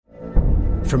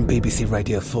From BBC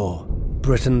Radio 4,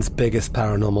 Britain's biggest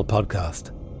paranormal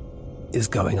podcast is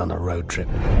going on a road trip.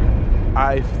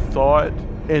 I thought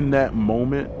in that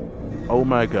moment, oh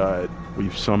my God,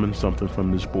 we've summoned something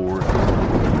from this board.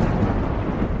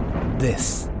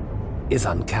 This is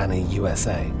Uncanny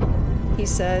USA. He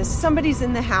says, somebody's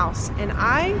in the house, and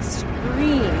I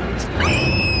screamed.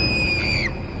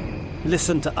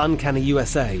 Listen to Uncanny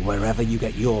USA wherever you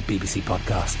get your BBC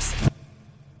podcasts,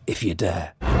 if you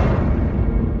dare.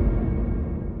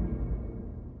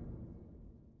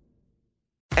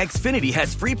 Xfinity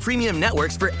has free premium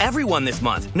networks for everyone this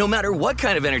month, no matter what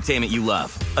kind of entertainment you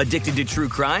love. Addicted to true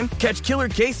crime? Catch killer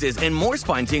cases and more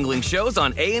spine-tingling shows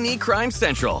on A&E Crime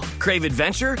Central. Crave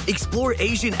adventure? Explore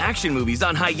Asian action movies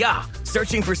on Hi-YAH.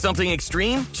 Searching for something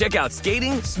extreme? Check out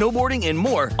skating, snowboarding, and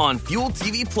more on Fuel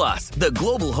TV Plus, the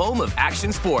global home of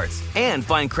action sports. And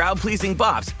find crowd-pleasing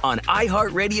bops on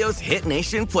iHeartRadio's Hit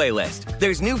Nation playlist.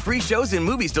 There's new free shows and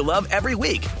movies to love every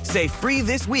week. Say free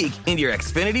this week in your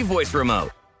Xfinity voice remote.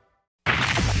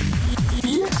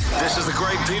 This is the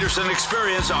Greg Peterson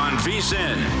Experience on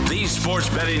VSiN, the Sports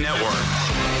Betting Network.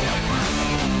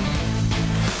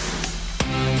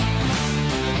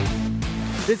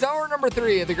 It's hour number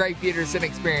 3 of the Greg Peterson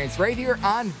Experience right here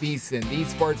on VSiN, the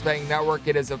Sports Betting Network.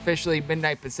 It is officially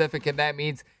midnight Pacific, and that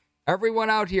means everyone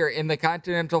out here in the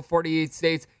continental 48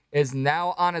 states is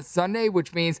now on a Sunday,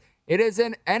 which means it is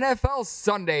an NFL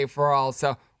Sunday for all.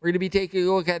 So we're going to be taking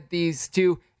a look at these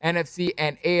two NFC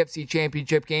and AFC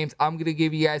championship games. I'm going to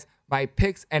give you guys my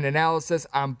picks and analysis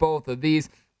on both of these.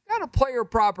 Got a player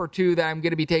prop or two that I'm going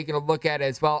to be taking a look at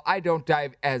as well. I don't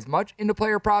dive as much into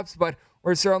player props, but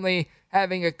we're certainly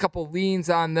having a couple leans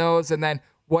on those. And then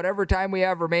whatever time we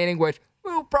have remaining, which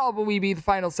will probably be the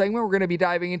final segment, we're going to be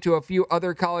diving into a few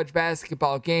other college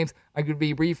basketball games. I'm going to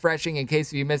be refreshing in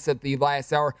case you missed it the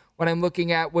last hour what I'm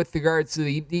looking at with regards to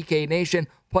the DK Nation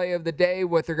play of the day,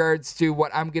 with regards to what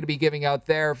I'm going to be giving out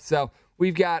there. So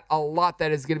we've got a lot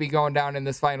that is going to be going down in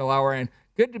this final hour, and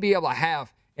good to be able to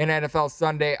have an NFL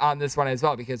Sunday on this one as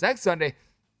well, because next Sunday,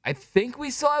 I think we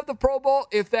still have the Pro Bowl,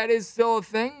 if that is still a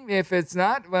thing. If it's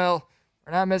not, well,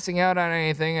 we're not missing out on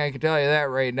anything. I can tell you that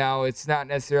right now. It's not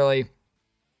necessarily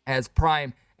as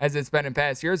prime as it's been in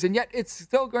past years, and yet it's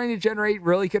still going to generate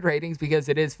really good ratings because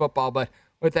it is football. But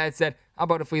with that said, how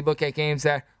about if we look at games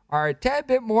that are a tad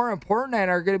bit more important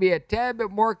and are going to be a tad bit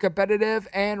more competitive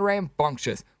and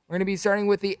rambunctious? We're going to be starting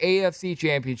with the AFC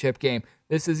Championship game.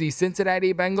 This is the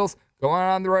Cincinnati Bengals going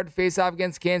on the road to face off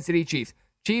against Kansas City Chiefs.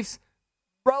 Chiefs,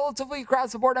 relatively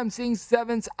across the board, I'm seeing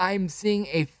 7s. I'm seeing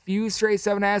a few straight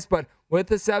 7.5s, but with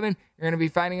the 7, you're going to be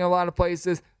finding a lot of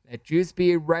places that just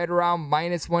be right around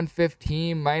minus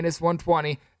 115, minus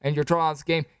 120, and your total on this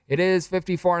game, it is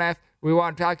 54.5. We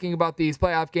want talking about these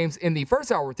playoff games in the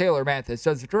first hour with Taylor Mathis.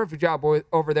 Does a terrific job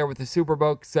over there with the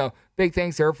Superbook. So big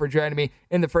thanks to her for joining me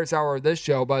in the first hour of this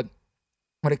show. But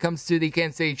when it comes to the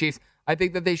Kansas City Chiefs, I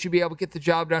think that they should be able to get the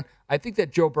job done. I think that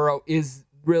Joe Burrow is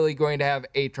really going to have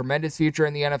a tremendous future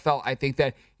in the NFL. I think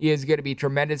that he is going to be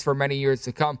tremendous for many years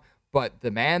to come. But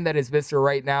the man that is Mr.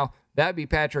 right now, that would be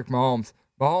Patrick Mahomes.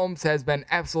 Mahomes has been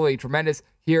absolutely tremendous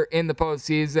here in the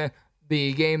postseason.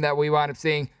 The game that we wound up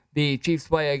seeing the Chiefs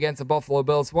play against the Buffalo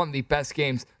Bills, one of the best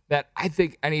games that I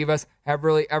think any of us have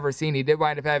really ever seen. He did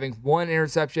wind up having one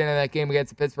interception in that game against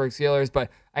the Pittsburgh Steelers, but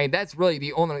I mean, that's really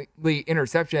the only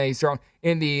interception that he's thrown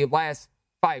in the last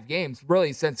 5 games,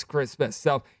 really since Christmas.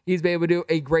 So he's been able to do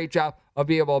a great job of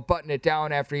being able to button it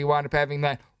down after he wound up having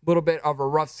that little bit of a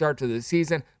rough start to the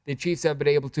season. The Chiefs have been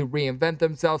able to reinvent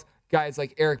themselves. Guys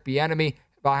like Eric Bieniemy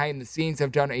behind the scenes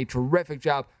have done a terrific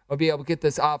job of being able to get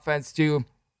this offense to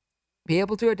be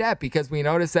able to adapt, because we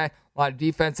noticed that a lot of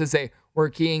defenses, they were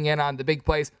keying in on the big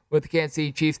plays with the Kansas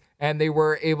City Chiefs, and they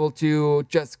were able to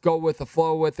just go with the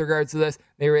flow with regards to this.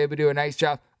 They were able to do a nice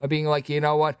job of being like, you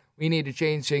know what, we need to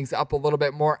change things up a little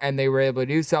bit more, and they were able to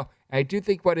do so. And I do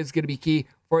think what is going to be key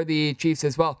for the Chiefs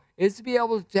as well is to be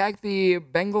able to attack the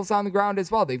Bengals on the ground as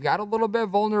well. They've got a little bit of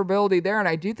vulnerability there, and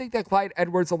I do think that Clyde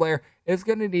Edwards-Helaire is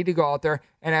going to need to go out there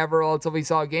and have a relatively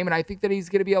solid game, and I think that he's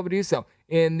going to be able to do so.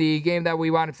 In the game that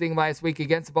we wound up seeing last week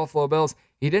against the Buffalo Bills,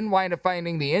 he didn't wind up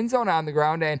finding the end zone on the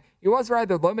ground, and he was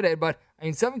rather limited, but I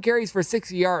mean, 7 carries for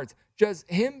 60 yards. Just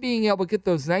him being able to get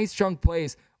those nice chunk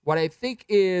plays. What I think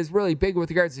is really big with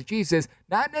regards to the Chiefs is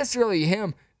not necessarily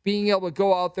him being able to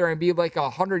go out there and be like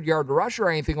a 100-yard rusher or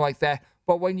anything like that,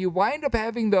 but when you wind up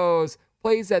having those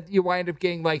plays that you wind up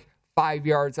getting like 5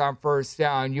 yards on first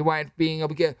down, you wind up being able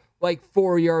to get like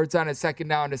 4 yards on a second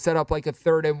down to set up like a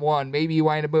 3rd and 1. Maybe you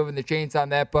wind up moving the chains on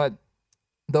that, but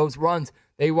those runs,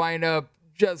 they wind up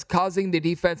just causing the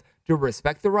defense to to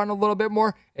respect the run a little bit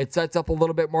more. It sets up a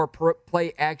little bit more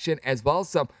play action as well.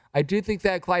 So I do think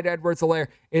that Clyde Edwards-Helaire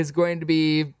is going to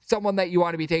be someone that you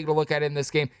want to be taking a look at in this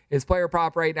game. His player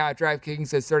prop right now at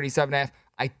DraftKings is 37.5.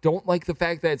 I don't like the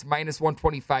fact that it's minus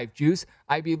 125 juice.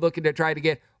 I'd be looking to try to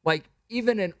get like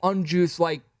even an unjuiced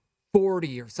like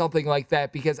 40 or something like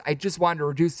that, because I just wanted to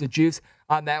reduce the juice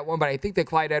on that one. But I think that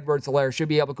Clyde Edwards-Helaire should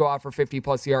be able to go out for 50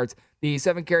 plus yards. The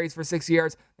 7 carries for 60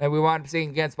 yards that we wound up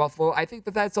seeing against Buffalo, I think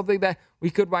that that's something that we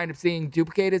could wind up seeing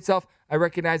duplicate itself. I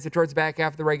recognize that towards the back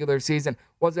half of the regular season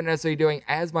wasn't necessarily doing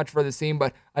as much for the team,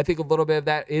 but I think a little bit of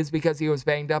that is because he was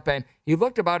banged up, and he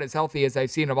looked about as healthy as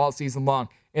I've seen him all season long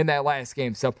in that last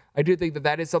game. So I do think that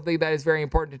that is something that is very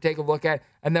important to take a look at.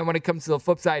 And then when it comes to the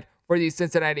flip side for the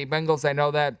Cincinnati Bengals, I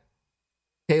know that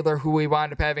Taylor, who we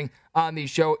wound up having on the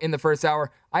show in the first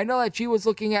hour, I know that she was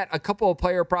looking at a couple of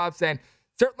player props, and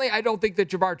certainly I don't think that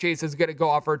Ja'Marr Chase is going to go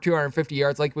off for 250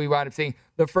 yards like we wound up seeing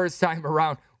the first time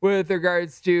around. With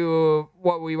regards to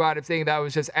what we wound up seeing, that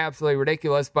was just absolutely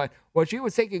ridiculous. But what she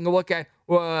was taking a look at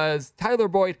was Tyler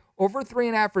Boyd over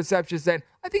 3.5 receptions, and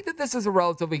I think that this is a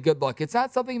relatively good look. It's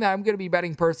not something that I'm going to be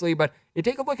betting personally, but you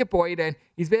take a look at Boyd, and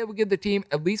he's been able to give the team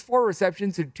at least 4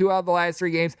 receptions in 2 out of the last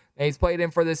 3 games that he's played in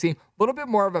for this team. A little bit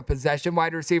more of a possession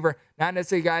wide receiver, not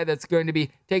necessarily a guy that's going to be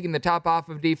taking the top off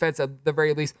of defense, at the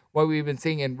very least, what we've been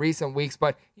seeing in recent weeks.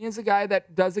 But he is a guy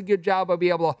that does a good job of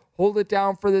being able to hold it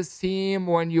down for this team.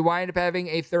 When you wind up having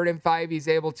a 3rd and 5, he's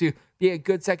able to be a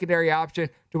good secondary option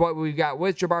to what we've got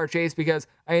with Ja'Marr Chase, because,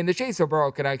 I mean, the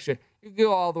Chase-Burrow connection, you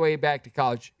go all the way back to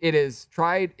college. It is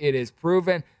tried. It is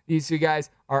proven. These 2 guys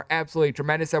are absolutely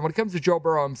tremendous. And when it comes to Joe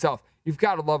Burrow himself, you've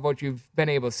got to love what you've been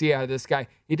able to see out of this guy.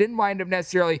 He didn't wind up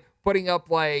necessarily putting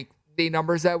up like the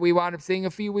numbers that we wound up seeing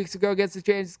a few weeks ago against the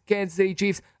Kansas City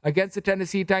Chiefs, against the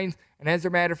Tennessee Titans. And as a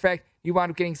matter of fact, he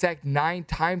wound up getting sacked 9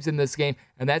 times in this game.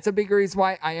 And that's a big reason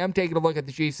why I am taking a look at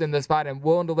the Chiefs in this spot and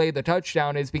willing to lay the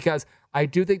touchdown, is because I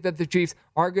do think that the Chiefs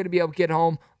are going to be able to get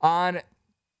home on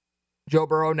Joe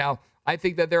Burrow. Now, I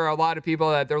think that there are a lot of people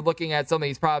that they're looking at some of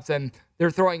these props and they're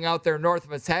throwing out there north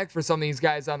of a sack for some of these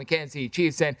guys on the Kansas City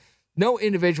Chiefs. And no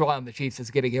individual on the Chiefs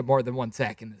is going to get more than 1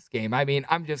 sack in this game. I mean,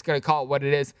 I'm just going to call it what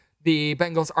it is. The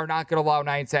Bengals are not going to allow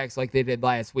 9 sacks like they did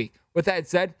last week. With that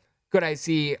said, could I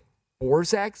see 4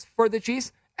 sacks for the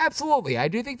Chiefs? Absolutely. I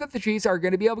do think that the Chiefs are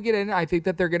going to be able to get in. I think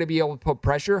that they're going to be able to put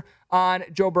pressure on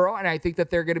Joe Burrow, and I think that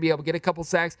they're going to be able to get a couple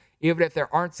sacks. Even if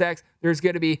there aren't sacks, there's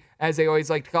going to be, as they always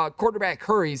like to call it, quarterback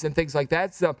hurries and things like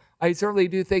that. So I certainly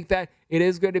do think that it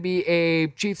is going to be a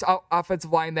Chiefs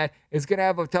offensive line that is going to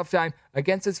have a tough time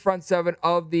against this front 7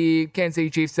 of the Kansas City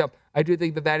Chiefs. So I do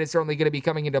think that that is certainly going to be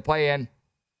coming into play. And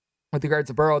with regards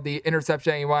to Burrow, the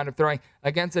interception he wound up throwing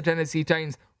against the Tennessee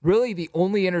Titans, really the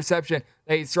only interception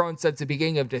that he's thrown since the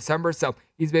beginning of December. So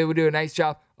he's been able to do a nice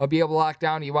job of being able to lock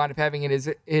down. He wound up having in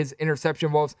his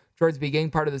interception woes towards the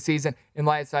beginning part of the season. In the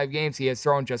last 5 games, he has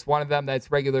thrown just 1 of them. That's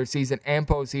regular season and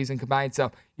postseason combined.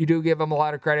 So you do give him a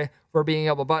lot of credit for being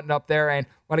able to button up there. And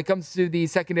when it comes to the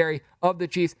secondary of the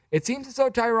Chiefs, it seems as though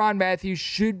Tyrann Mathieu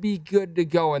should be good to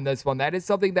go in this one. That is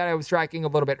something that I was tracking a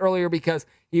little bit earlier because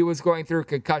he was going through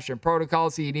concussion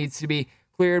protocols. He needs to be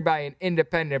cleared by an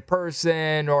independent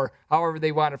person, or however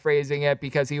they want to phrasing it,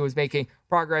 because he was making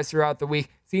progress throughout the week.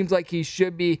 Seems like he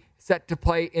should be set to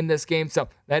play in this game. So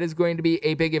that is going to be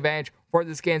a big advantage for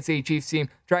this Kansas City Chiefs team,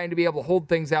 trying to be able to hold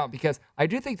things out, because I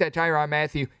do think that Tyrann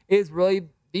Mathieu is really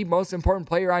the most important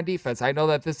player on defense. I know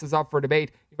that this is up for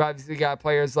debate. You've obviously got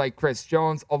players like Chris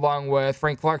Jones along with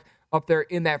Frank Clark up there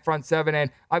in that front 7, and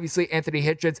obviously Anthony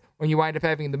Hitchens, when you wind up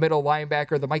having the middle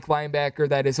linebacker, the Mike linebacker,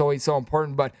 that is always so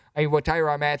important. But I mean, what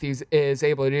Tyrann Mathieu is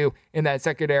able to do in that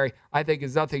secondary, I think,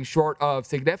 is nothing short of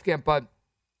significant. But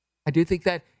I do think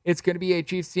that it's going to be a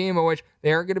Chiefs team in which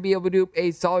they are going to be able to do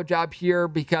a solid job here,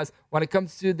 because when it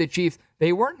comes to the Chiefs,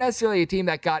 they weren't necessarily a team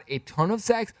that got a ton of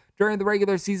sacks during the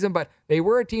regular season, but they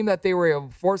were a team that they were able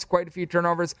to force quite a few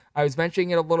turnovers. I was mentioning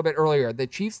it a little bit earlier. The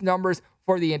Chiefs' numbers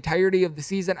for the entirety of the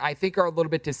season, I think, are a little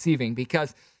bit deceiving,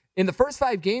 because in the first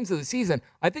 5 games of the season,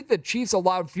 I think the Chiefs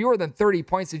allowed fewer than 30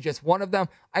 points to just one of them.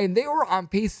 I mean, they were on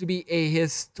pace to be a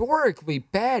historically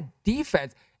bad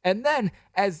defense. And then,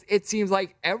 as it seems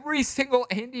like every single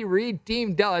Andy Reid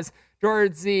team does,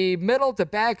 towards the middle to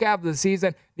back half of the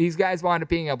season, these guys wound up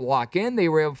being able to lock in. They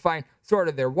were able to find sort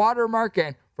of their watermark,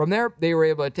 and from there, they were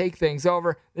able to take things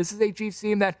over. This is a Chiefs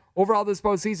team that, overall this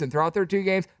postseason, throughout their 2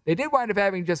 games, they did wind up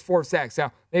having just 4 sacks.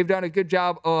 Now, they've done a good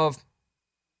job of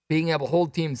being able to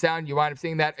hold teams down. You wind up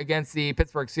seeing that against the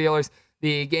Pittsburgh Steelers.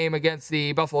 The game against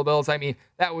the Buffalo Bills, I mean,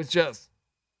 that was just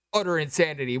utter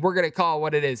insanity. We're going to call it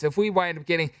what it is. If we wind up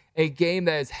getting a game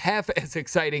that is half as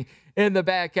exciting in the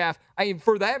back half, I mean,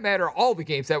 for that matter, all the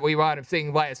games that we wound up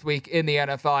seeing last week in the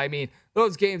NFL, I mean,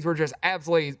 those games were just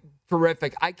absolutely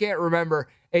terrific. I can't remember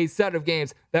a set of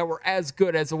games that were as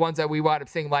good as the ones that we wound up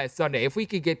seeing last Sunday. If we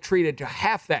could get treated to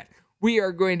half that, we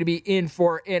are going to be in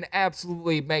for an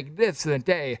absolutely magnificent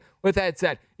day. With that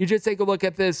said, you just take a look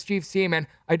at this Chiefs team, and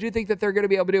I do think that they're going to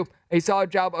be able to do a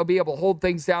solid job of being able to hold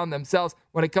things down themselves.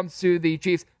 When it comes to the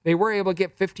Chiefs, they were able to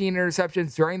get 15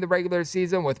 interceptions during the regular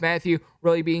season, with Matthew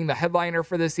really being the headliner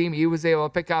for this team. He was able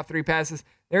to pick off 3 passes.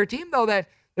 They're a team, though, that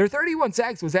their 31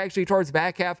 sacks was actually towards the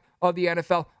back half of the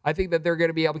NFL. I think that they're going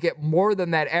to be able to get more than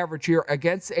that average here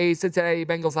against a Cincinnati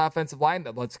Bengals offensive line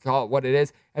that, let's call it what it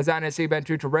is, has honestly been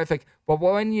too terrific. But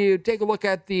when you take a look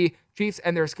at the Chiefs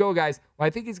and their skill guys, what I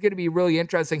think is going to be really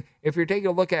interesting if you're taking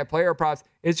a look at player props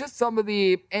is just some of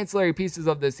the ancillary pieces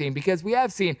of this team, because we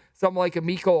have seen someone like a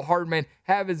Mecole Hardman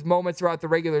have his moments throughout the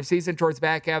regular season. Towards the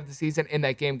back half of the season in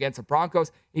that game against the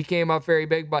Broncos, he came up very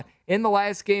big, but in the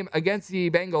last game against the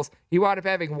Bengals, he wound up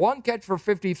having 1 catch for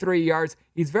 53 yards.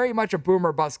 He's very much a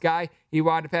boomer bust guy. He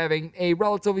wound up having a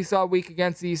relatively solid week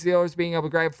against the Steelers, being able to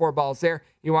grab 4 balls there.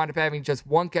 He wound up having just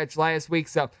 1 catch last week,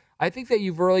 so I think that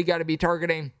you've really got to be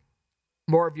targeting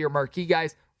more of your marquee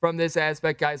guys from this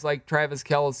aspect, guys like Travis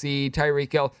Kelce,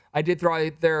 Tyreek Hill. I did throw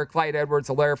out there Clyde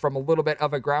Edwards-Helaire from a little bit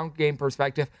of a ground game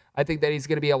perspective. I think that he's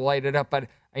going to be able to light it up, but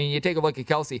I mean, you take a look at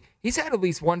Kelce. He's had at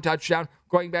least 1 touchdown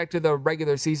going back to the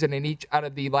regular season in each out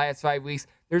of the last 5 weeks.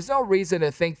 There's no reason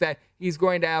to think that he's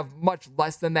going to have much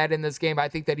less than that in this game. I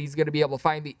think that he's going to be able to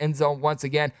find the end zone once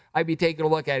again. I'd be taking a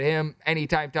look at him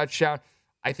anytime touchdown.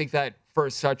 I think that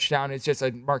first touchdown is just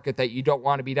a market that you don't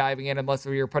want to be diving in unless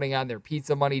you're putting on their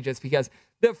pizza money, just because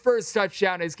the first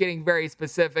touchdown is getting very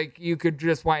specific. You could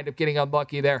just wind up getting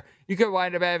unlucky there. You could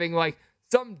wind up having like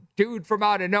some dude from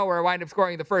out of nowhere wind up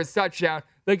scoring the first touchdown.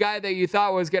 The guy that you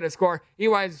thought was going to score, he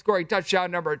winds up scoring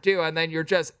touchdown number 2, and then you're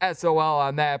just SOL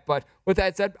on that. But with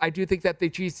that said, I do think that the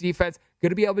Chiefs defense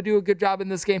going to be able to do a good job in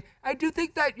this game. I do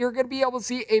think that you're going to be able to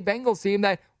see a Bengals team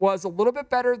that was a little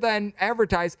bit better than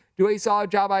advertised do a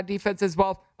solid job on defense as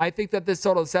well. I think that this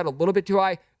total is set a little bit too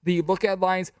high. The look-at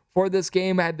lines for this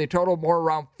game had the total more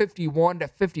around 51 to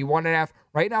 51.5.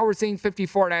 Right now we're seeing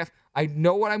 54.5. I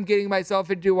know what I'm getting myself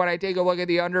into when I take a look at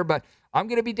the under, but I'm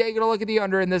going to be taking a look at the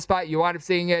under in this spot. You wind up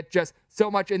seeing it just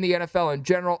so much in the NFL in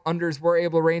general. Unders were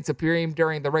able to reign supreme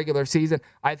during the regular season.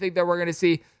 I think that we're going to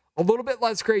see a little bit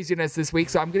less craziness this week,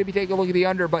 so I'm going to be taking a look at the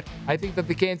under, but I think that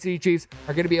the Kansas City Chiefs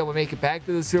are going to be able to make it back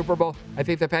to the Super Bowl. I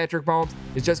think that Patrick Mahomes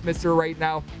is just Mr. Right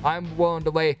now. I'm willing to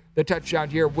lay the touchdown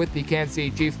here with the Kansas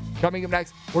City Chiefs. Coming up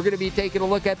next, we're going to be taking a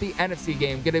look at the NFC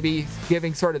game. Going to be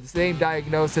giving sort of the same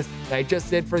diagnosis that I just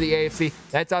did for the AFC.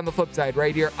 That's on the flip side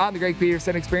right here on the Greg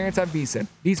Peterson Experience on VSiN,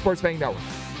 the Sports Betting Network.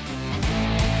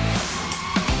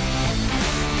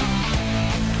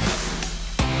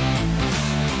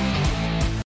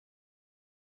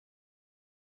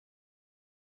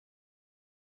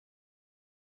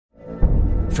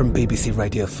 From BBC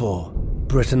Radio 4,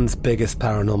 Britain's biggest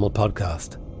paranormal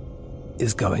podcast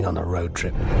is going on a road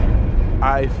trip.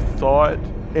 I thought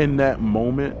in that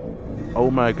moment, oh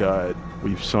my God,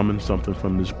 we've summoned something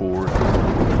from this board.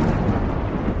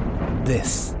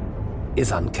 This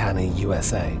is Uncanny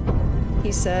USA.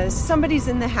 He says, somebody's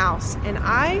in the house, and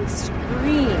I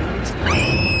screamed.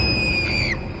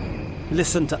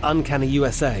 Listen to Uncanny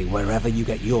USA wherever you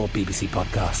get your BBC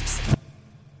podcasts,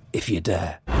 if you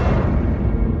dare.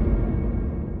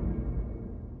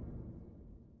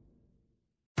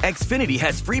 Xfinity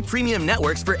has free premium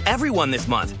networks for everyone this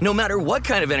month, no matter what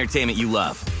kind of entertainment you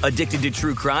love. Addicted to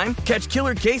true crime? Catch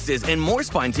killer cases and more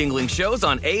spine-tingling shows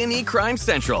on A&E Crime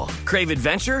Central. Crave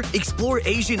adventure? Explore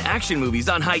Asian action movies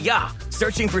on Hi-YAH.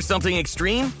 Searching for something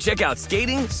extreme? Check out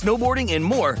skating, snowboarding, and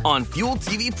more on Fuel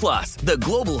TV Plus, the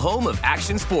global home of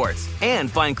action sports.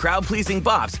 And find crowd-pleasing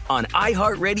bops on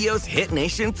iHeartRadio's Hit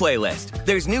Nation playlist.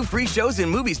 There's new free shows and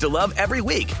movies to love every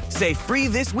week. Say free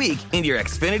this week in your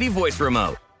Xfinity voice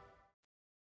remote.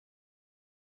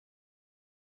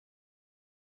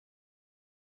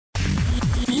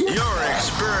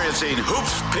 Experiencing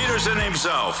Hoops Peterson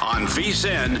himself on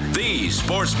VSiN, the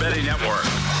Sports Betting Network.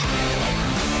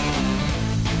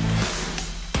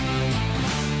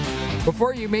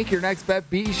 Before you make your next bet,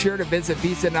 be sure to visit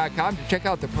VSiN.com to check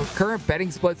out the current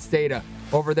betting splits data.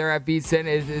 over there at VSiN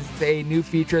is a new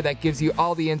feature that gives you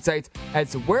all the insights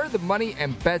as to where the money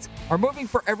and bets are moving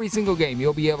for every single game.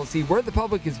 You'll be able to see where the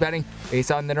public is betting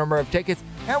based on the number of tickets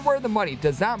and where the money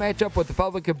does not match up with the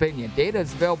public opinion. Data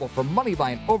is available for money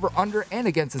line, over, under, and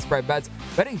against the spread bets.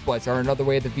 Betting splits are another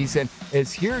way that VSiN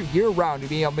is here year-round to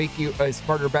be able to make you a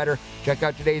smarter better. Check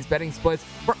out today's betting splits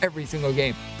for every single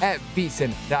game at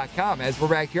VSiN.com. As we're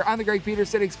back here on the Greg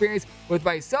Peterson Experience with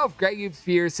myself, Greg Hoops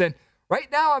Peterson. Right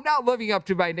now, I'm not living up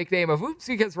to my nickname of Hoops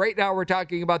because right now we're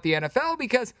talking about the NFL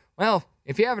because, well,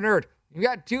 if you haven't heard, we've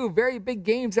got two very big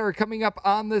games that are coming up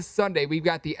on this Sunday. We've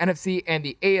got the NFC and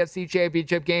the AFC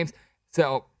championship games.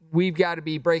 So we've got to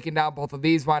be breaking down both of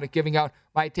these. Wound up giving out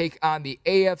my take on the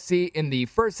AFC in the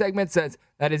first segment, since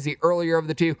that is the earlier of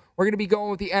the two. We're going to be going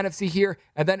with the NFC here,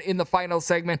 and then in the final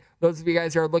segment, those of you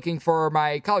guys who are looking for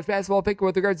my college basketball pick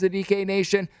with regards to the DK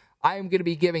Nation, I am going to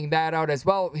be giving that out as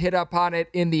well. Hit up on it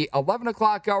in the 11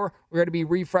 o'clock hour. We're going to be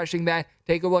refreshing that.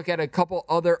 Take a look at a couple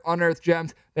other unearthed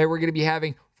gems that we're going to be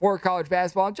having for college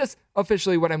basketball, and just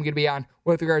officially what I'm going to be on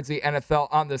with regards to the NFL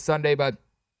on this Sunday. But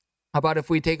how about if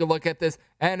we take a look at this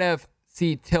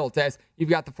NFC tilt, as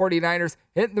you've got the 49ers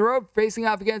hitting the road, facing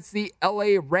off against the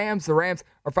LA Rams. The Rams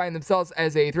are finding themselves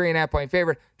as a 3.5-point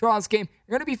favorite. Draw this game,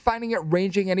 you're going to be finding it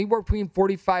ranging anywhere between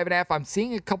 45.5. I'm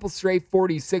seeing a couple straight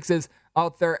 46s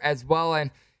out there as well,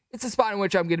 and it's a spot in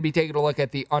which I'm going to be taking a look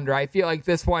at the under. I feel like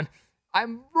this one,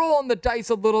 I'm rolling the dice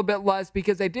a little bit less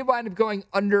because I did wind up going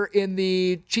under in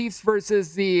the Chiefs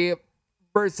versus the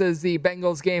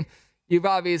Bengals game. You've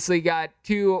obviously got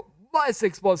two less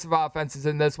explosive offenses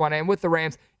in this one, and with the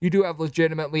Rams, you do have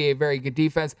legitimately a very good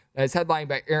defense that is headlined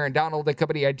by Aaron Donald and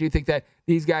company. I do think that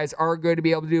these guys are going to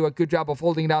be able to do a good job of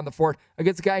holding down the fort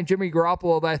against a guy, Jimmy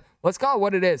Garoppolo, that, let's call it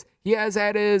what it is. He has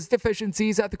had his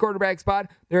deficiencies at the quarterback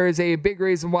spot. There is a big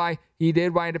reason why he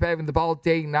did wind up having the ball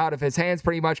taken out of his hands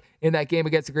pretty much in that game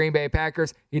against the Green Bay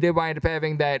Packers. He did wind up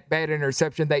having that bad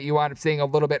interception that you wound up seeing a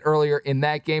little bit earlier in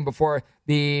that game before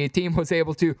the team was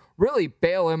able to really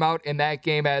bail him out in that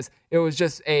game, as it was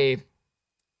just a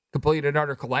complete and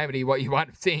utter calamity what you wound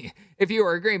up seeing if you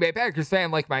were a Green Bay Packers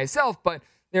fan like myself. But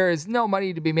there is no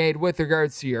money to be made with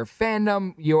regards to your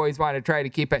fandom. You always want to try to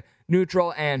keep it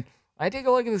neutral. And I take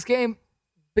a look at this game.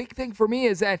 Big thing for me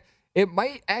is that it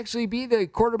might actually be the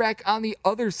quarterback on the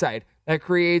other side that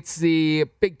creates the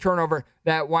big turnover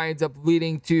that winds up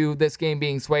leading to this game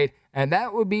being swayed. And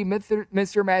that would be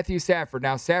Mr. Matthew Stafford.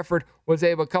 Now, Stafford was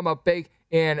able to come up big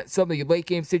in some of the late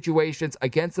game situations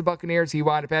against the Buccaneers. He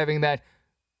wound up having that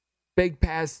big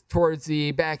pass towards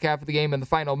the back half of the game in the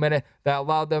final minute that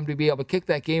allowed them to be able to kick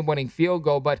that game-winning field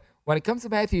goal. But when it comes to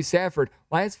Matthew Stafford,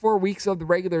 last 4 weeks of the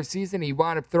regular season, he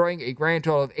wound up throwing a grand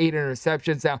total of 8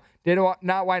 interceptions. Now, did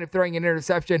not wind up throwing an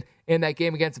interception in that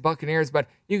game against the Buccaneers, but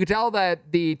you could tell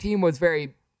that the team was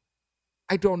very,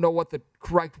 I don't know what the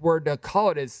correct word to call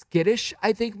it is, skittish,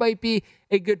 I think might be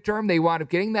a good term. They wound up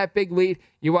getting that big lead.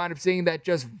 You wound up seeing that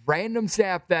just random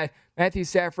snap that Matthew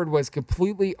Stafford was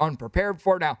completely unprepared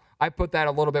for. Now, I put that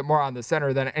a little bit more on the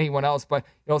center than anyone else, but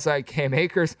you also had Cam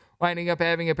Akers winding up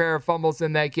having a pair of fumbles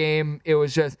in that game. It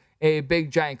was just a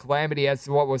big, giant calamity as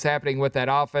to what was happening with that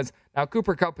offense. Now,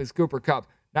 Cooper Kupp is Cooper Kupp.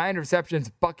 9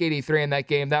 receptions, $183 in that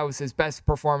game. That was his best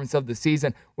performance of the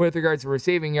season with regards to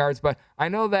receiving yards. But I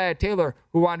know that Taylor,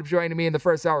 who wound up joining me in the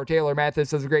first hour, Taylor Mathis,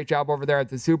 does a great job over there at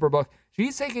the Superbook.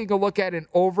 She's taking a look at an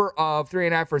over of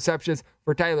 3.5 receptions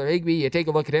for Tyler Higbee. You take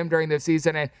a look at him during the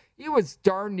season, and he was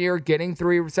darn near getting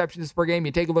 3 receptions per game.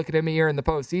 You take a look at him here in the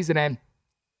postseason, and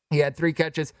he had 3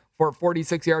 catches for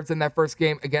 46 yards in that first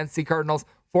game against the Cardinals,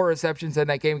 4 receptions in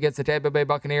that game against the Tampa Bay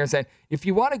Buccaneers. And if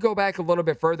you want to go back a little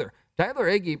bit further, Tyler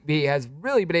Higbee has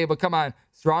really been able to come on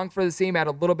strong for the team. Had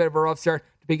a little bit of a rough start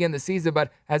to begin the season,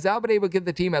 but has now been able to give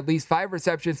the team at least 5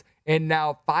 receptions in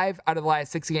now 5 out of the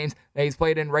last 6 games that he's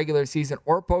played in regular season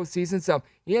or postseason. So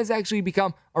he has actually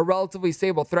become a relatively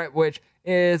stable threat, which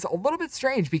is a little bit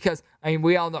strange because, I mean,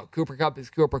 we all know Cooper Kupp is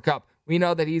Cooper Kupp. We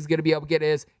know that he's going to be able to get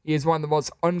his. He is one of the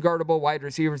most unguardable wide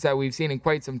receivers that we've seen in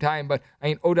quite some time. But, I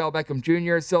mean, Odell Beckham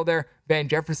Jr. is still there. Van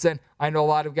Jefferson, I know a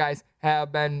lot of guys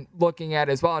have been looking at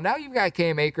as well. Now you've got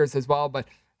Cam Akers as well, but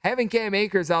having Cam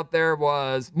Akers out there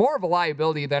was more of a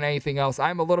liability than anything else.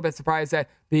 I'm a little bit surprised that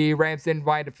the Rams didn't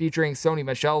wind up featuring Sony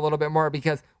Michel a little bit more,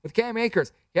 because with Cam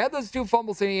Akers, he had those 2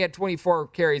 fumbles and he had 24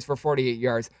 carries for 48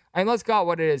 yards. I mean, let's call it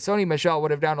what it is. Sony Michel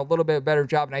would have done a little bit better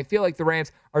job, and I feel like the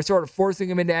Rams are sort of forcing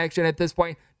him into action at this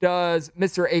point. Does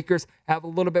Mr. Akers have a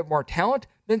little bit more talent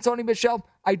than Sony Michel?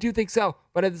 I do think so,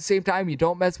 but at the same time, you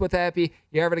don't mess with Happy.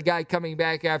 You have a guy coming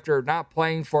back after not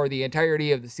playing for the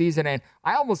entirety of the season, and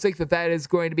I almost think that that is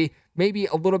going to be maybe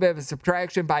a little bit of a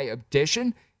subtraction by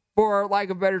addition for lack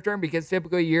of a better term, because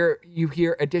typically you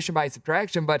hear addition by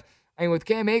subtraction. But I mean, with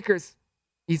Cam Akers,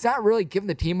 he's not really giving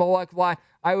the team a whole lot.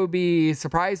 I would be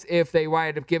surprised if they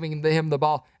wind up giving him the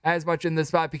ball as much in this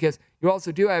spot, because you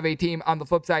also do have a team on the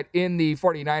flip side in the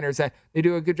 49ers that they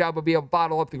do a good job of being able to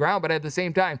bottle up the ground. But at the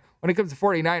same time, when it comes to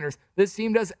 49ers, this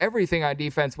team does everything on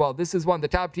defense well. This is one of the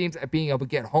top teams at being able to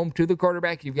get home to the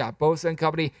quarterback. You've got Bosa and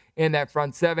company in that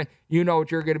front seven. You know what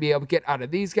you're going to be able to get out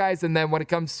of these guys. And then when it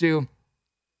comes to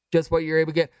just what you're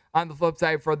able to get on the flip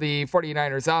side for the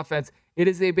 49ers offense, it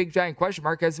is a big giant question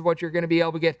mark as to what you're going to be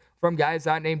able to get from guys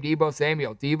not named Deebo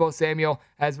Samuel. Deebo Samuel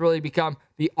has really become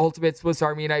the ultimate Swiss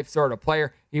Army knife sort of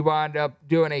player. He wound up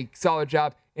doing a solid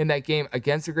job in that game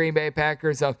against the Green Bay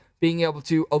Packers of being able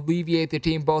to alleviate the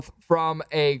team both from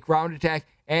a ground attack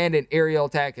and an aerial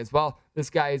attack as well. This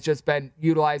guy has just been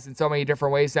utilized in so many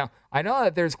different ways now. I know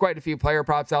that there's quite a few player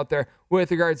props out there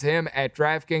with regards to him at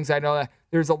DraftKings. I know that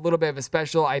there's a little bit of a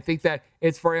special. I think that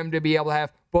it's for him to be able to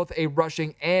have both a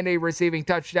rushing and a receiving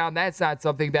touchdown. That's not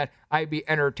something that I'd be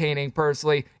entertaining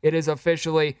personally. It is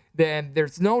officially, then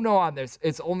there's no on this.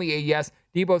 It's only a yes.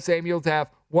 Deebo Samuel to have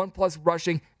 1+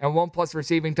 rushing and 1+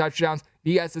 receiving touchdowns.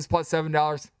 The yes is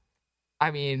 +$7. I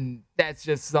mean, that's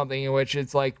just something in which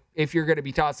it's like, if you're going to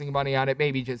be tossing money on it,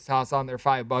 maybe just toss on there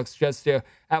 $5 just to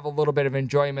have a little bit of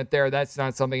enjoyment there. That's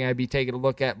not something I'd be taking a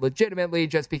look at legitimately,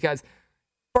 just because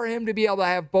for him to be able to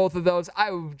have both of those,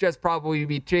 I would just probably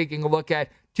be taking a look at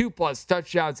 2+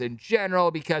 touchdowns in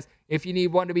general, because if you need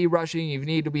one to be rushing, you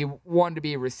need to be one to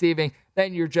be receiving,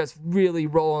 then you're just really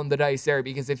rolling the dice there,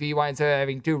 because if he winds up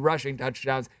having 2 rushing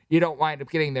touchdowns, you don't wind up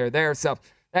getting there. So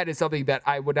that is something that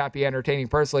I would not be entertaining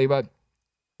personally. But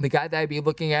the guy that I'd be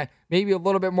looking at maybe a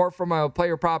little bit more from a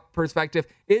player prop perspective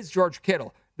is George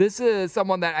Kittle. This is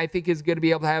someone that I think is going to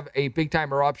be able to have a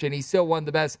big-time eruption. He's still one of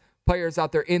the best players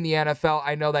out there in the NFL.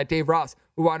 I know that Dave Ross,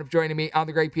 who wound up joining me on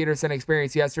the Greg Peterson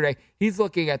Experience yesterday, he's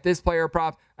looking at this player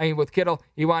prop. I mean, with Kittle,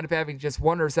 he wound up having just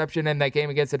 1 reception in that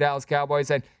game against the Dallas Cowboys.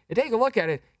 And take a look at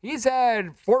it, he's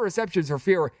had 4 receptions or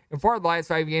fewer in 4 of the last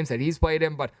 5 games that he's played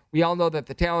in. But we all know that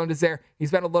the talent is there.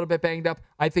 He's been a little bit banged up.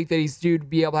 I think that he's due to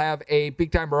be able to have a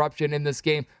big-time eruption in this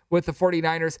game with the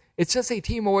 49ers. It's just a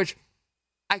team in which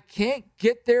I can't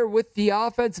get there with the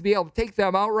offense to be able to take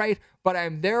them outright, but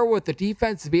I'm there with the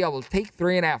defense to be able to take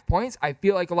 3.5 points. I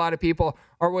feel like a lot of people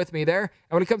are with me there.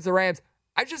 And when it comes to the Rams,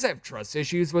 I just have trust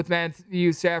issues with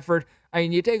Matthew Stafford. I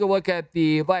mean, you take a look at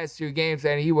the last 2 games,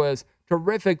 and he was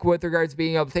terrific with regards to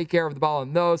being able to take care of the ball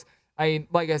in those. I mean,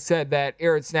 like I said, that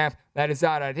errant snap, that is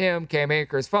not on him. Cam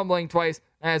Akers fumbling twice,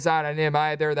 that's not on him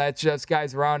either. That's just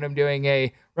guys around him doing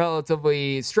a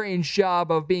relatively strange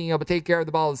job of being able to take care of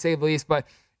the ball, to say the least. But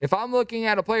if I'm looking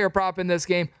at a player prop in this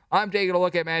game, I'm taking a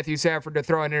look at Matthew Stafford to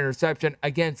throw an interception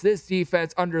against this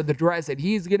defense under the duress that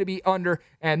he's going to be under,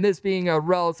 and this being a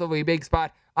relatively big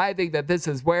spot. I think that this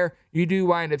is where you do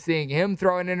wind up seeing him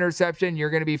throw an interception. You're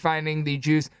going to be finding the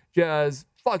juice just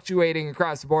fluctuating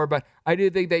across the board, but I do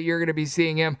think that you're going to be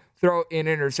seeing him throw an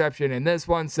interception in this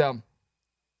one. So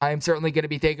I'm certainly going to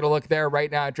be taking a look there right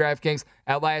now at DraftKings.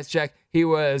 At last check, he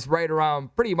was right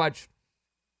around pretty much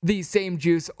the same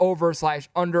juice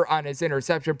over/under on his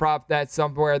interception prop. That's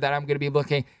somewhere that I'm going to be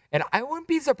looking. And I wouldn't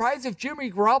be surprised if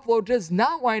Jimmy Garoppolo does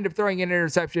not wind up throwing an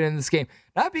interception in this game.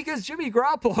 Not because Jimmy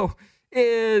Garoppolo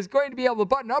is going to be able to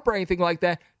button up or anything like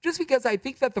that, just because I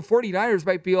think that the 49ers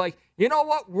might be like, you know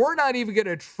what, we're not even going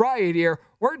to try it here.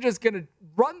 We're just going to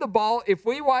run the ball. If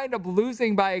we wind up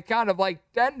losing by a count of like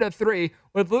 10-3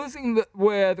 with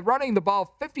running the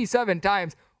ball 57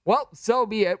 times, well, so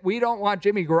be it. We don't want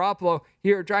Jimmy Garoppolo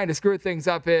here trying to screw things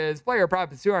up. His player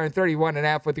prop is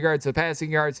 231.5 with regards to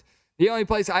passing yards. The only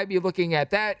place I'd be looking at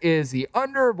that is the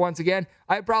under. Once again,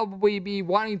 I'd probably be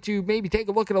wanting to maybe take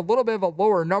a look at a little bit of a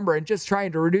lower number and just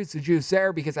trying to reduce the juice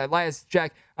there, because at last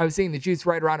check, I was seeing the juice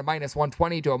right around a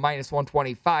 -120 to a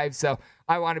 -125. So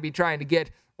I want to be trying to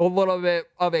get a little bit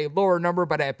of a lower number,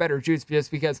 but at better juice, just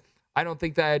because I don't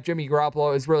think that Jimmy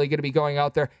Garoppolo is really going to be going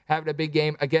out there having a big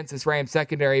game against this Rams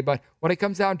secondary. But when it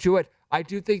comes down to it, I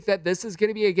do think that this is going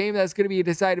to be a game that's going to be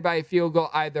decided by a field goal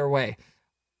either way.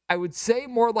 I would say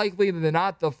more likely than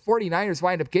not, the 49ers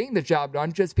wind up getting the job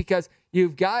done, just because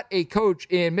you've got a coach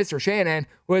in Mr. Shanahan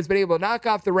who has been able to knock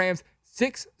off the Rams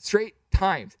 6 straight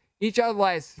times. Each out of the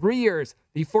last 3 years,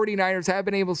 the 49ers have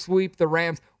been able to sweep the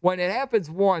Rams. When it happens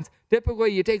once,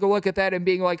 typically you take a look at that and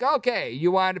being like, okay,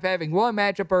 you wind up having one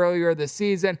matchup earlier this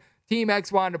season. Team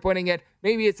X wound up winning it.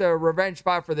 Maybe it's a revenge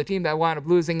spot for the team that wound up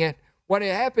losing it. When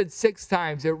it happens 6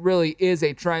 times, it really is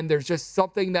a trend. There's just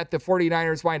something that the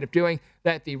 49ers wind up doing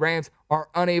that the Rams are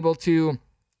unable to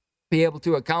be able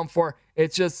to account for.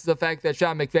 It's just the fact that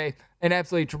Sean McVay, an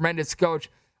absolutely tremendous coach,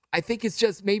 I think it's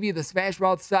just maybe the smash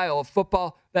mouth style of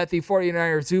football that the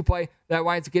 49ers do play that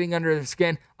winds up getting under their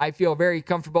skin. I feel very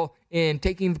comfortable in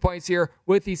taking the points here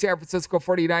with the San Francisco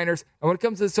 49ers. And when it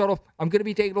comes to this total, I'm going to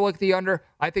be taking a look at the under.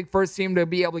 I think first team to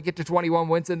be able to get to 21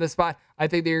 wins in this spot. I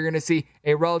think that you're going to see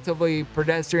a relatively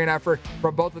pedestrian effort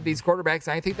from both of these quarterbacks.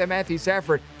 I think that Matthew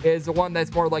Stafford is the one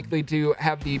that's more likely to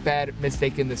have the bad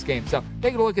mistake in this game. So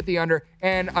taking a look at the under,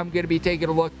 and I'm going to be taking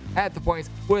a look at the points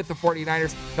with the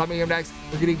 49ers. Coming up next,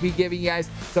 we're going to be giving you guys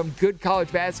some good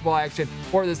college basketball action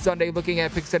for this Sunday, looking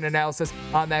at picks and analysis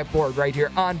on that board right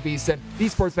here on VSiN, the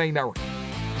Sports Betting Network.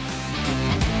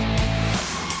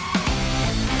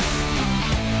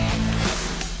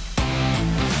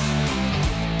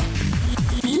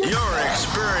 You're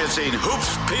experiencing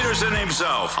Hoops Peterson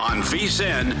himself on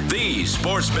VSiN, the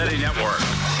Sports Betting Network.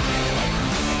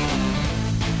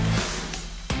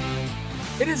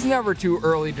 It is never too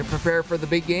early to prepare for the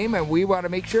big game, and we want to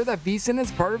make sure that VSiN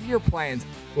is part of your plans.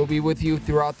 We'll be with you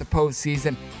throughout the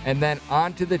postseason, and then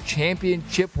on to the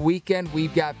championship weekend.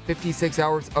 We've got 56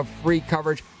 hours of free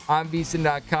coverage on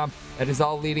VSiN.com. That is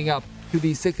all leading up to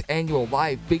the 6th annual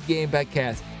live Big Game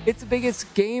Betcast. It's the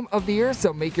biggest game of the year,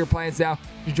 so make your plans now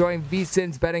to join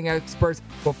VSiN's betting experts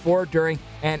before, during,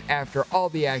 and after all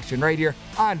the action right here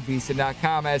on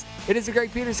VSiN.com, as it is a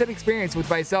Greg Peterson experience with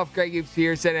myself, Greg Gibbs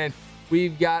Peterson, and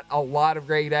we've got a lot of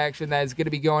great action that is going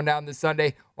to be going down this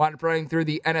Sunday. Wanted to running through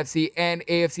the NFC and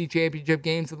AFC championship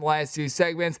games in the last two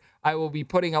segments. I will be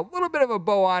putting a little bit of a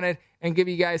bow on it and give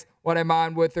you guys what I'm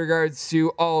on with regards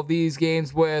to all these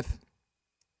games with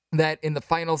that in the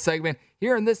final segment.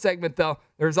 Here in this segment, though,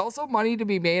 there's also money to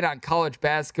be made on college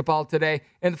basketball today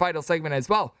in the final segment as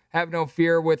well. Have no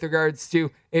fear with regards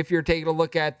to if you're taking a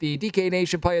look at the DK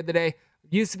Nation play of the day.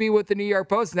 Used to be with the New York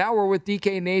Post. Now we're with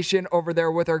DK Nation over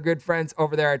there with our good friends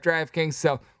over there at DraftKings.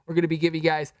 So we're going to be giving you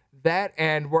guys that,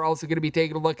 and we're also going to be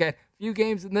taking a look at a few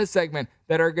games in this segment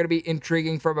that are going to be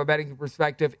intriguing from a betting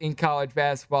perspective in college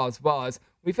basketball, as well as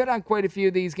we've hit on quite a few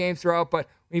of these games throughout, but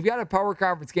we've got a power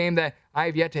conference game that I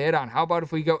have yet to hit on. How about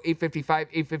if we go 855,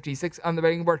 856 on the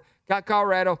betting board? Got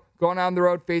Colorado going on the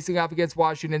road facing off against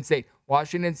Washington State.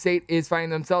 Washington State is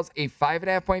finding themselves a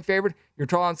 5.5 point favorite. Your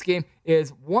total on this game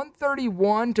is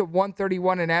 131 to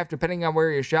 131.5, depending on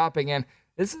where you're shopping. And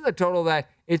this is a total that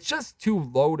it's just too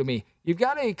low to me. You've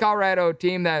got a Colorado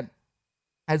team that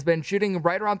has been shooting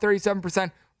right around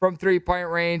 37% from three-point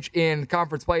range in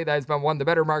conference play. That has been one of the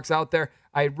better marks out there.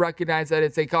 I recognize that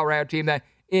it's a Colorado team that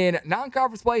in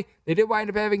non-conference play, they did wind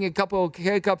up having a couple of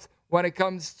hiccups when it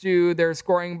comes to their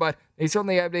scoring, but they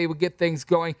certainly have been able to get things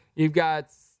going. You've got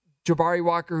Jabari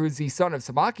Walker, who's the son of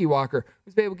Samaki Walker,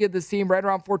 who's been able to get this team right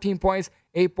around 14 points,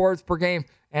 8 boards per game.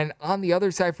 And on the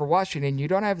other side for Washington, you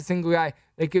don't have a single guy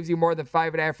that gives you more than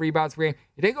 5.5 rebounds per game.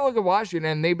 You take a look at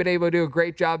Washington, they've been able to do a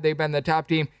great job. They've been the top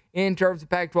team in terms of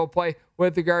Pac-12 play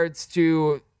with regards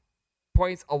to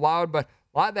points allowed, but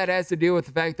a lot of that has to do with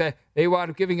the fact that they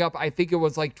wound up giving up, I think it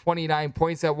was like 29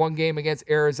 points at one game against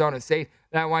Arizona State.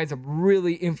 That winds up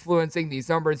really influencing these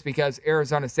numbers because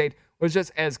Arizona State was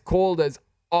just as cold as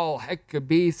all heck could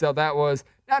be. So that was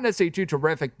not necessarily too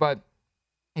terrific, but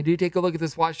I do take a look at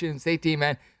this Washington State team,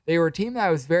 and they were a team that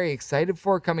I was very excited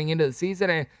for coming into the season,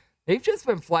 and they've just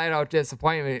been flat out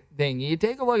disappointing. You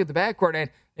take a look at the backcourt, and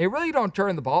they really don't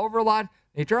turn the ball over a lot.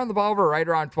 They turn the ball over right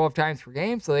around 12 times per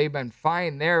game, so they've been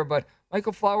fine there. But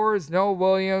Michael Flowers, Noah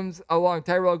Williams, along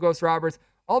Tyrell Ghost Roberts,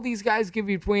 all these guys give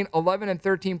you between 11 and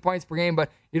 13 points per game,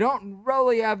 but you don't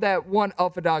really have that one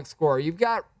alpha dog scorer. You've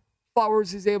got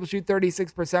Flowers, who's able to shoot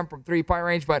 36% from three-point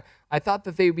range, but I thought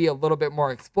that they'd be a little bit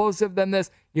more explosive than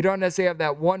this. You don't necessarily have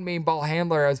that one main ball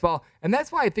handler as well, and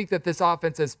that's why I think that this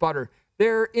offense has sputtered.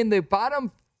 They're in the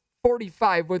bottom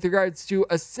 45 with regards to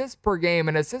assists per game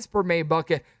and assists per made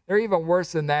bucket. They're even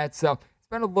worse than that, so it's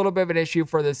been a little bit of an issue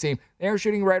for this team. They're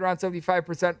shooting right around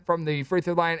 75% from the free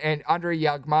throw line, and Andrei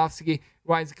Yagmovsky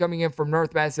winds coming in from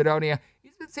North Macedonia.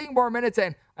 He's been seeing more minutes,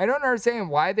 and I don't understand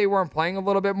why they weren't playing a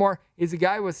little bit more. He's a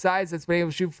guy with size that's been able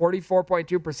to shoot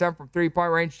 44.2% from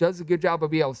three-point range, does a good job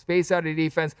of being able to space out a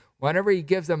defense. Whenever he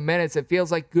gives them minutes, it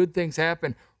feels like good things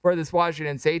happen for this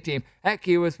Washington State team. Heck,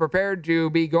 he was prepared to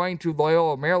be going to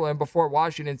Loyola, Maryland before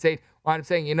Washington State wound up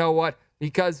saying, you know what,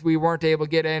 because we weren't able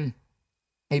to get in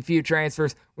a few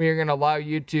transfers, we are going to allow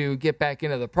you to get back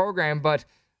into the program. But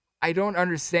I don't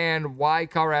understand why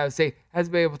Colorado State has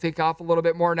been able to take off a little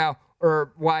bit more now,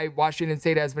 or why Washington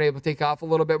State has been able to take off a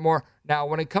little bit more. Now,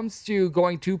 when it comes to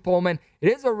going to Pullman,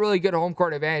 it is a really good home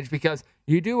court advantage because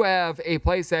you do have a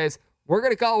place that is, we're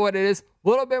going to call it what it is, a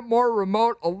little bit more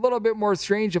remote, a little bit more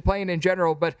strange of playing in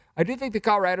general, but I do think that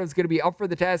Colorado is going to be up for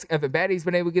the task. Evan Batty's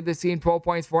been able to get this team 12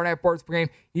 points, 4.5 boards per game.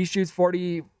 He shoots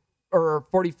 40%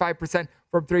 45%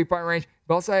 from three-point range.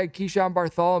 We've also had Keyshawn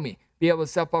Bartholomew be able to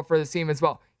step up for the team as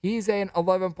well. He's an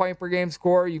 11-point per game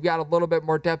scorer. You've got a little bit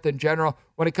more depth in general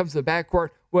when it comes to the backcourt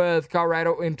with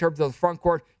Colorado in terms of the front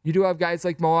court. You do have guys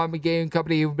like Mohamed Gay and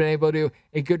company who've been able to do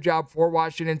a good job for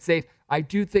Washington State. I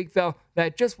do think, though,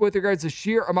 that just with regards to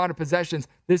sheer amount of possessions,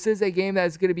 this is a game that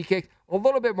is going to be kicked a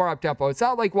little bit more up-tempo. It's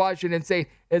not like Washington State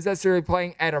is necessarily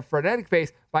playing at a frenetic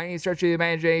pace by any stretch of the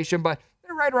imagination, but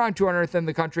they're right around 200th in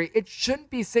the country. It shouldn't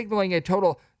be signaling a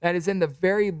total that is in the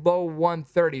very low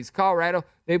 130s. Colorado,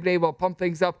 they've been able to pump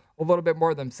things up a little bit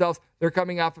more themselves. They're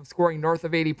coming off of scoring north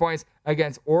of 80 points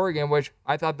against Oregon, which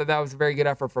I thought that was a very good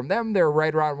effort from them. They're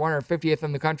right around 150th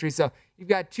in the country. So you've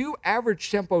got two average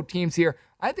tempo teams here.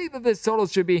 I think that this total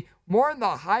should be more in the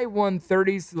high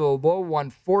 130s to the low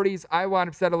 140s. I wound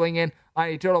up settling in on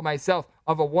a total myself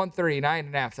of a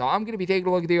 139.5. So I'm going to be taking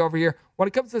a look at the over here. When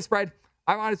it comes to the spread,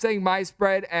 I wound up saying my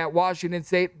spread at Washington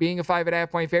State being a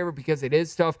 5.5-point favorite because it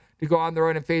is tough to go on the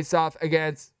road and face off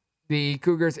against the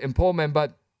Cougars in Pullman.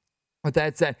 But with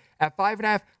that said, at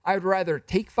 5.5, I would rather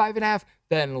take 5.5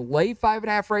 than lay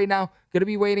 5.5 right now. Going to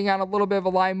be waiting on a little bit of a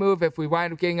line move. If we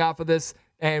wind up getting off of this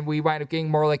and we wind up getting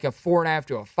more like a 4.5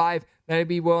 to a 5, then I'd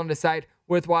be willing to side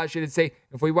with Washington State.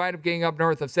 If we wind up getting up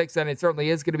north of 6, then it certainly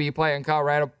is going to be a play on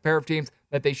Colorado. Pair of teams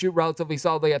that they shoot relatively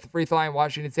solidly at the free throw line.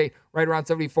 Washington State right around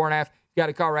 74.5. You got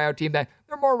a Colorado team that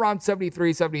they're more around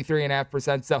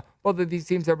 73.5%. So both of these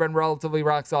teams have been relatively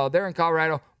rock solid. They're in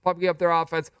Colorado, pumping up their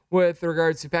offense with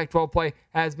regards to Pac-12 play,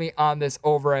 has me on this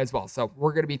over as well. So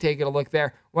we're going to be taking a look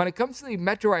there. When it comes to the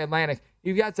Metro Atlantic,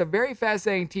 you've got some very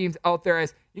fascinating teams out there,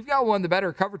 as you've got one of the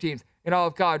better cover teams in all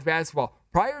of college basketball.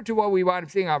 Prior to what we wound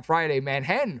up seeing on Friday,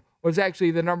 Manhattan was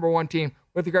actually the number one team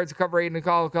with regards to cover rate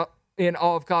in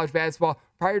all of college basketball.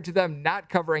 Prior to them not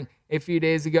covering a few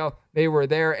days ago, they were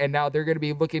there, and now they're going to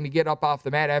be looking to get up off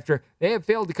the mat after they have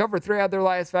failed to cover 3 out of their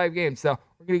last 5 games. So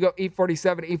we're going to go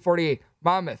 847, 848.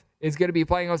 Monmouth is going to be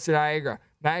playing host to Niagara.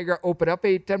 Niagara opened up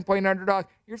a 10-point underdog.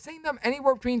 You're seeing them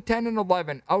anywhere between 10 and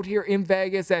 11 out here in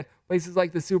Vegas at places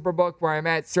like the Superbook where I'm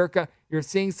at, Circa. You're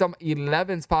seeing some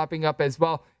 11s popping up as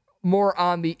well. More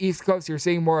on the East Coast, you're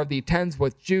seeing more of the 10s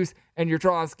with juice, and your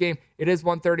total on this game, it is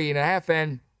 130.5,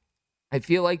 and I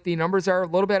feel like the numbers are a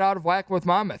little bit out of whack with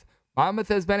Monmouth. Monmouth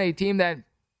has been a team that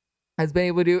has been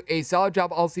able to do a solid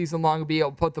job all season long to be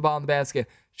able to put the ball in the basket.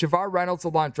 Shavar Reynolds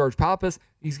along George Pappas,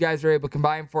 these guys are able to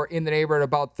combine for in the neighborhood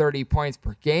about 30 points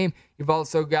per game. You've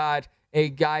also got a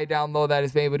guy down low that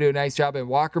has been able to do a nice job in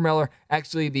Walker Miller,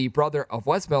 actually the brother of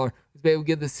Wes Miller, who's been able to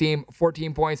give this team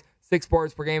 14 points, 6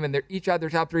 boards per game, and they're each of their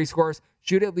top 3 scorers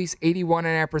shoot at least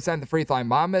 81.5% the free throw line.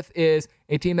 Monmouth is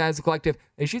a team that is a collective.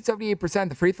 They shoot 78%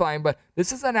 the free throw line, but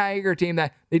this is a Niagara team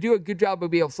that they do a good job of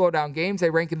being able to slow down games.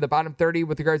 They rank in the bottom 30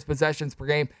 with regards to possessions per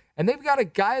game, and they've got a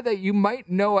guy that you might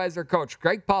know as their coach,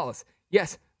 Greg Paulus.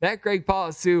 Yes, that Greg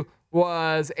Paulus, who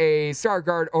was a star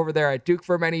guard over there at Duke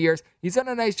for many years. He's done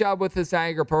a nice job with this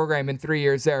Niagara program in 3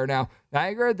 years there. Now,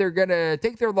 Niagara, they're going to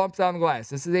take their lumps on the glass.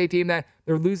 This is a team that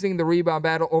they're losing the rebound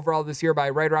battle overall this year by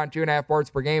right around 2.5 boards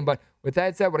per game. But with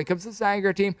that said, when it comes to this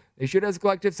Niagara team, they shoot as a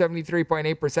collective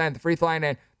 73.8% at the free throw line,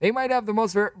 and they might have the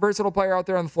most versatile player out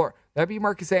there on the floor. That'd be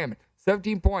Marcus Hammond.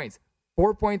 17 points.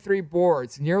 4.3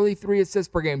 boards, nearly 3 assists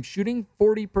per game, shooting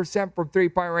 40% from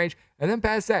three-point range. And then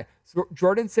past that,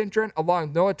 Jordan Cintron along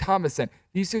with Noah Thomason.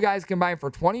 These two guys combine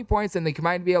for 20 points, and they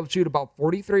combine to be able to shoot about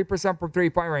 43% from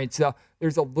three-point range. So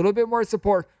there's a little bit more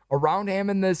support around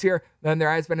Hammond this year than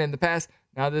there has been in the past.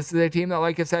 Now, this is a team that,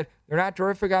 like I said, they're not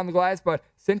terrific on the glass, but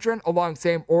Cintron along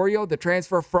Sam Oreo, the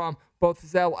transfer from both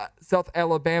South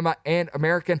Alabama and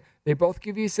American, they both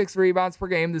give you 6 rebounds per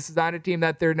game. This is not a team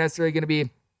that they're necessarily going to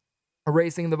be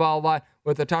erasing the ball a lot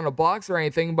with a ton of blocks or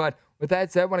anything, but with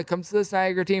that said, when it comes to this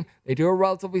Niagara team, they do a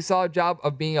relatively solid job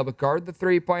of being able to guard the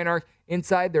three-point arc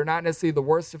inside. They're not necessarily the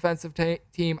worst defensive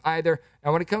team either.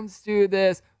 And when it comes to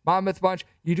this Monmouth bunch,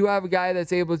 you do have a guy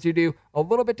that's able to do a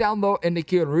little bit down low in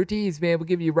Nikhil Ruti. He's been able to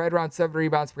give you right around 7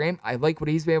 rebounds per game. I like what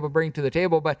he's been able to bring to the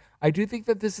table, but I do think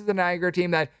that this is a Niagara team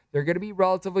that they're going to be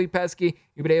relatively pesky.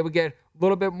 You've been able to get a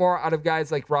little bit more out of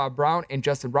guys like Rob Brown and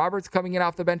Justin Roberts coming in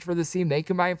off the bench for this team. They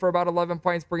combine for about 11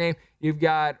 points per game. You've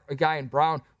got a guy in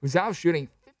Brown who's now shooting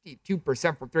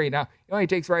 52% from 3. Now, he only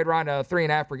takes right around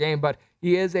 3.5 per game, but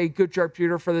he is a good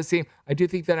sharpshooter for this team. I do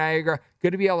think that Niagara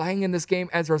going to be able to hang in this game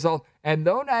as a result. And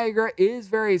though Niagara is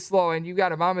very slow, and you've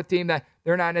got a Monmouth team that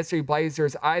they're not necessarily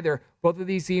blazers either, both of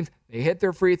these teams, they hit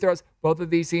their free throws. Both of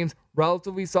these teams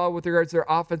relatively solid with regards to their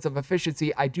offensive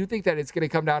efficiency. I do think that it's going to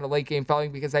come down to late game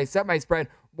fouling because I set my spread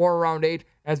more around 8.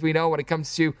 As we know, when it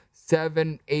comes to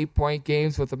 7-8 point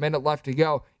games with a minute left to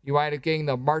go, you wind up getting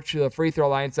the march to the free throw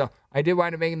line. So I did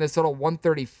wind up making this total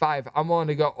 135. I'm willing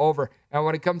to go over. And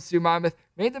when it comes to Monmouth,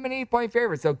 made them an 8-point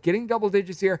favorite. So getting double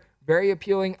digits here, very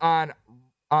appealing on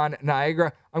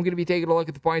Niagara. I'm going to be taking a look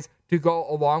at the points to go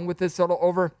along with this total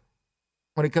over.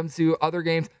 When it comes to other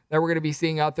games that we're going to be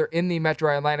seeing out there in the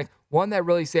Metro Atlantic, one that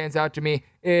really stands out to me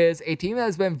is a team that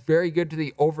has been very good to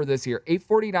the over this year.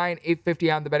 849, 850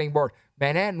 on the betting board.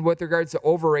 Manhattan, with regards to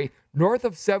over rate, north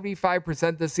of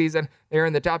 75% this season. They're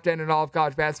in the top 10 in all of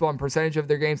college basketball and percentage of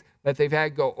their games that they've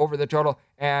had go over the total.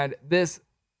 And this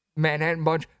Manhattan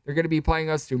bunch, they're going to be playing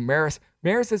us to Marist.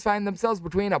 Marist is finding themselves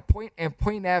between a point and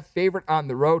point and a half favorite on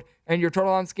the road. And your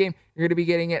total on this game, you're going to be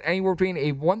getting it anywhere between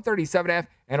a 137.5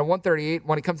 and a 138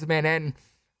 when it comes to Manhattan.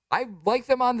 I like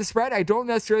them on the spread. I don't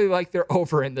necessarily like their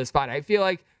over in this spot. I feel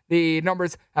like the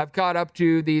numbers have caught up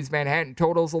to these Manhattan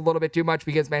totals a little bit too much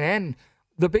because Manhattan,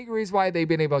 the big reason why they've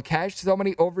been able to cash so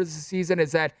many overs this season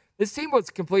is that this team was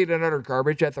complete and utter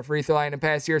garbage at the free throw line in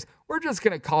past years. We're just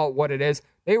going to call it what it is.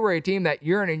 They were a team that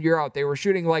year in and year out, they were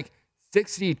shooting like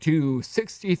 62,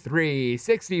 63,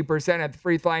 60% at the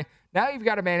free throw line. Now you've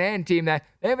got a Manhattan team that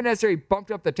they haven't necessarily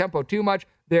bumped up the tempo too much.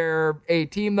 They're a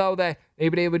team, though, that they've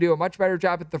been able to do a much better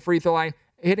job at the free throw line,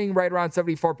 hitting right around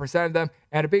 74% of them.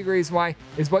 And a big reason why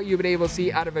is what you've been able to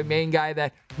see out of a main guy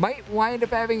that might wind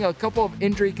up having a couple of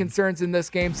injury concerns in this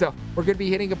game. So we're going to be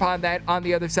hitting upon that on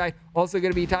the other side. Also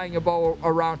going to be tying a bow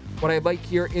around what I like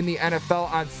here in the NFL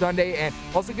on Sunday. And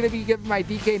also going to be giving my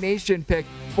DK Nation pick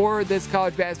for this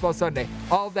college basketball Sunday.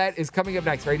 All of that is coming up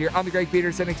next right here on the Greg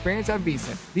Peterson Experience on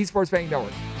VSiN, the Sports Betting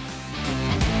Network.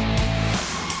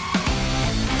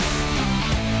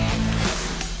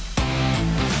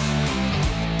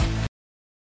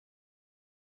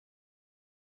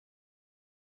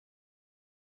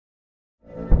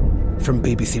 From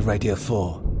BBC Radio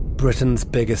 4, Britain's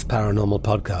biggest paranormal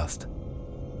podcast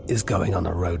is going on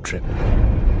a road trip.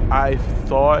 I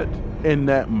thought in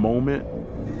that moment,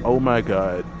 oh my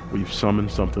God, we've summoned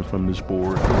something from this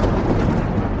board.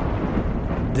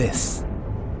 This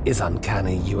is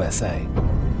Uncanny USA.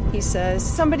 He says,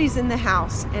 somebody's in the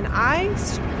house, and I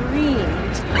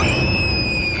screamed.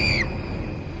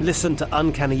 Listen to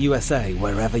Uncanny USA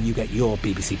wherever you get your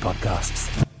BBC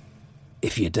podcasts,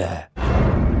 if you dare.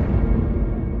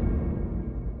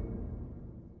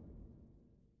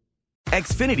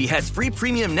 Xfinity has free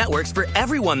premium networks for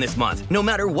everyone this month, no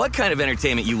matter what kind of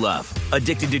entertainment you love.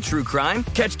 Addicted to true crime?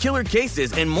 Catch killer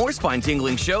cases and more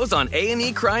spine-tingling shows on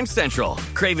A&E Crime Central.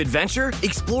 Crave adventure?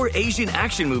 Explore Asian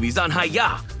action movies on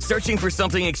Hi-YAH. Searching for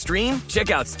something extreme?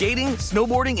 Check out skating,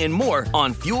 snowboarding, and more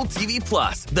on Fuel TV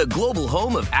Plus, the global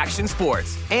home of action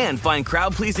sports. And find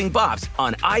crowd-pleasing bops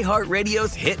on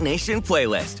iHeartRadio's Hit Nation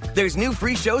playlist. There's new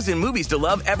free shows and movies to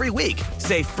love every week.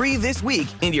 Say free this week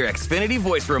in your Xfinity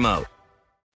voice remote.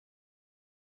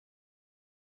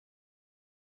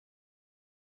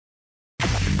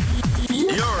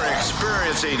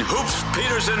 Experiencing Hoops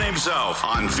Peterson himself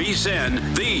on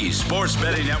VSiN, the Sports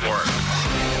Betting Network.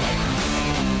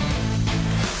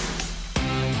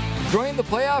 Join the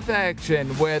playoff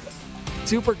action with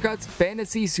Supercuts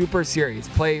Fantasy Super Series.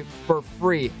 Play for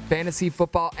free fantasy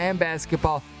football and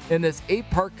basketball in this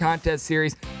 8-part contest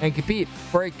series and compete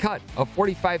for a cut of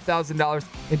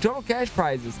 $45,000 in total cash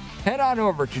prizes. Head on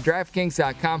over to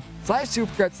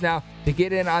DraftKings.com/Supercuts now to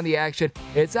get in on the action.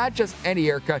 It's not just any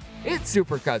haircut, it's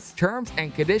Supercuts. Terms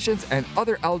and conditions and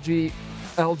other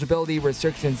eligibility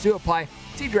restrictions do apply.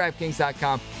 See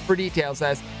DraftKings.com for details,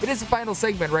 as it is the final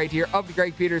segment right here of the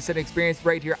Greg Peterson Experience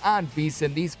right here on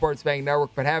VSiN, the Sports Betting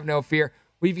Network. But have no fear,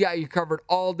 we've got you covered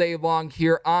all day long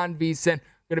here on VSiN.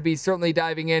 Going to be certainly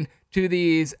diving in to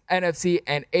these NFC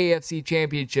and AFC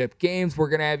championship games. We're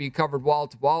going to have you covered wall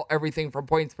to wall, everything from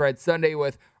Point Spread Sunday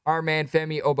with our man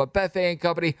Femi Obabefe and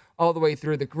company, all the way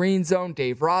through the Green Zone.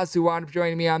 Dave Ross, who wound up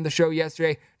joining me on the show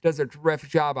yesterday, does a terrific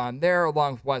job on there,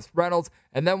 along with Wes Reynolds.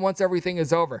 And then once everything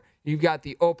is over, you've got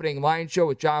the opening line show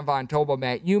with John Von Tobel,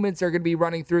 Matt Humans are going to be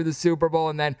running through the Super Bowl,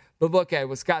 and then the look at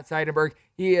with Scott Seidenberg.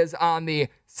 He is on the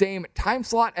same time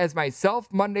slot as myself,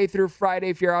 Monday through Friday,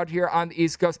 if you're out here on the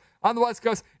East Coast. On the West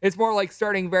Coast, it's more like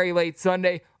starting very late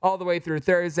Sunday all the way through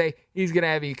Thursday. He's going to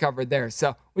have you covered there.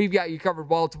 So we've got you covered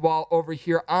wall to wall over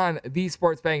here on the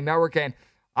Sports Betting Network. And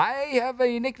I have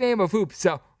a nickname of Hoops,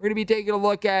 so we're going to be taking a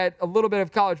look at a little bit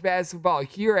of college basketball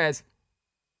here, as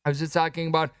I was just talking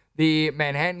about the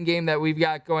Manhattan game that we've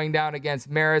got going down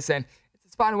against Marist. And it's a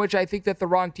spot in which I think that the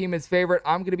wrong team is favorite.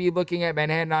 I'm going to be looking at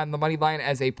Manhattan on the money line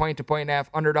as a point to point and a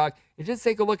half underdog. You just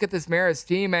take a look at this Marist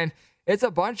team, and it's a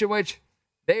bunch in which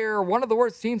they're one of the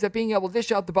worst teams at being able to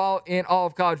dish out the ball in all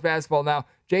of college basketball. Now,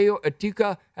 J.O.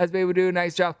 Atuka has been able to do a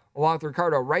nice job, along with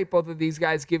Ricardo Wright. Both of these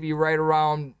guys give you right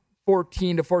around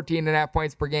 14 to 14.5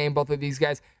 points per game. Both of these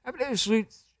guys have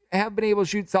been able to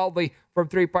shoot solidly from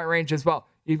three-point range as well.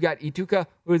 You've got Ituka,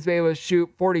 who's been able to shoot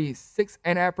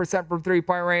 46.5% from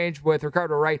three-point range, with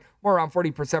Ricardo Wright more around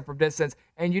 40% from distance.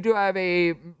 And you do have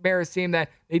a Maris team that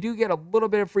they do get a little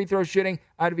bit of free throw shooting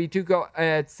out of Ituka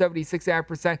at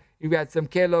 76.5%. You've got some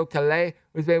Kelo Calais,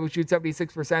 who's been able to shoot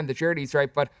 76% the charity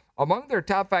stripe. But among their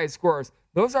top 5 scorers,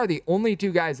 those are the only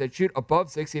 2 guys that shoot above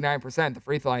 69% the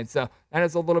free throw line. So that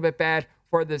is a little bit bad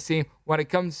for this team. When it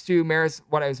comes to Maris,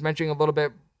 what I was mentioning a little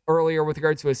bit earlier with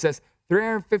regards to assists,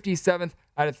 357th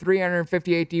out of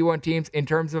 358 D1 teams in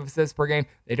terms of assists per game.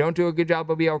 They don't do a good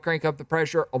job of being able to crank up the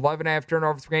pressure. 11.5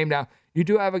 turnovers per game. Now, you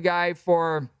do have a guy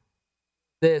for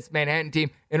this Manhattan team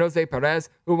in Jose Perez,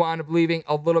 who wound up leaving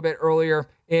a little bit earlier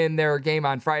in their game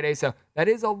on Friday. So that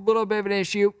is a little bit of an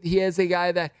issue. He is a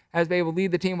guy that has been able to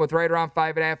lead the team with right around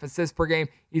 5.5 assists per game.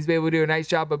 He's been able to do a nice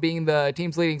job of being the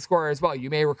team's leading scorer as well. You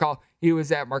may recall he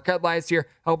was at Marquette last year,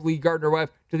 helped lead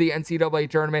Gardner-Webb to the NCAA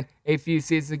tournament a few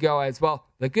seasons ago as well.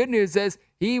 The good news is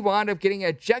he wound up getting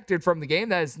ejected from the game.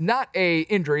 That is not a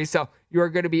injury, so you are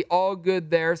going to be all good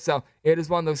there. So it is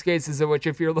one of those cases in which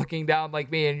if you're looking down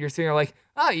like me and you're sitting there like,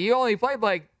 you only played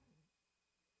like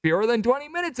fewer than 20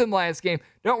 minutes in the last game.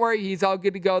 Don't worry, he's all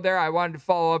good to go there. I wanted to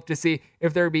follow up to see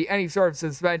if there would be any sort of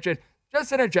suspension,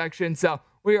 just an ejection. So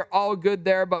we are all good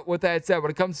there. But with that said,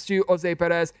 when it comes to Jose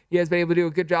Perez, he has been able to do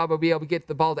a good job of being able to get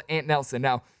the ball to Ant Nelson.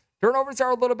 Now, turnovers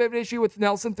are a little bit of an issue with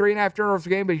Nelson, 3.5 turnovers per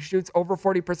game, but he shoots over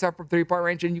 40% from three-point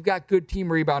range, and you've got good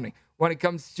team rebounding. When it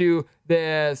comes to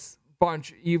this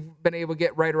bunch, you've been able to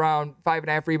get right around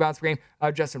 5.5 rebounds per game.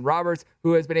 Justin Roberts,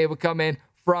 who has been able to come in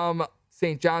from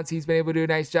St. John's, he's been able to do a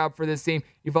nice job for this team.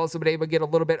 You've also been able to get a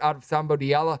little bit out of Sambo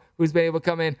Diallo, who's been able to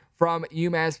come in from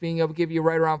UMass, being able to give you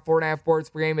right around 4.5 boards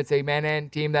per game. It's a Manhattan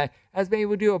team that has been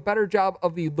able to do a better job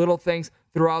of the little things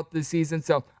throughout the season.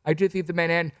 So I do think the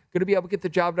Manhattan going to be able to get the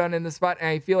job done in the spot, and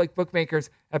I feel like bookmakers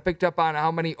have picked up on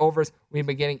how many overs we've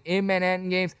been getting in Manhattan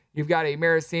games. You've got a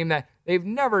Maris team that they've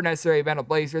never necessarily been a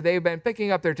blazer. They've been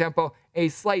picking up their tempo a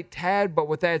slight tad, but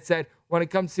with that said, when it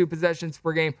comes to possessions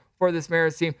per game for this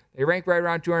Maris team, they rank right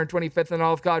around 225th in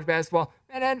all of college basketball,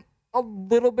 and then a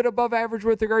little bit above average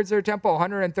with regards to their tempo,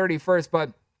 131st,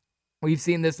 but we've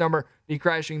seen this number be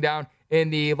crashing down in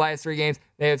the last 3 games.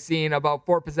 They have seen about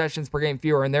 4 possessions per game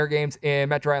fewer in their games in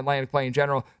Metro Atlantic play in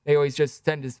general. They always just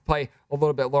tend to play a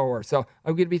little bit lower. So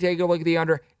I'm going to be taking a look at the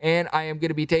under, and I am going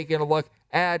to be taking a look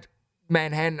at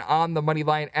Manhattan on the money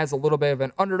line as a little bit of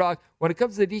an underdog. When it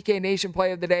comes to the DK Nation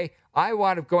play of the day, I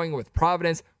wound up going with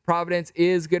Providence. Providence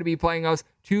is going to be playing us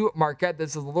to Marquette.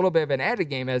 This is a little bit of an added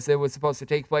game as it was supposed to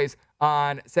take place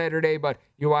on Saturday, but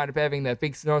you wind up having that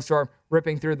big snowstorm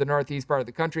ripping through the northeast part of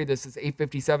the country. This is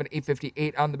 857,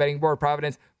 858 on the betting board.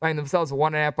 Providence find themselves a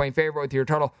 1.5 point favorite with your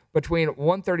total between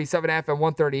 137.5 and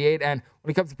 138. And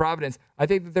when it comes to Providence, I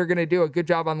think that they're going to do a good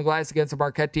job on the glass against a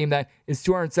Marquette team that is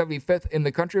 275th in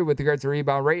the country with regards to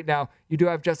rebound rate. Now, you do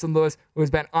have Justin Lewis, who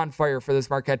has been on fire for this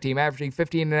Marquette team, averaging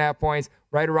 15.5 points,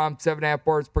 right around 7.5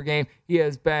 boards per game. He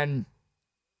has been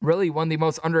really one of the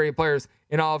most underrated players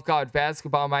in all of college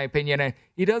basketball, in my opinion, and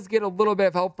he does get a little bit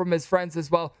of help from his friends as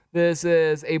well. This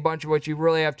is a bunch of which you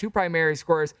really have 2 primary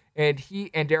scorers, and he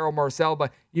and Daryl Morcell,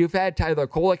 but you've had Tyler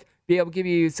Kolek be able to give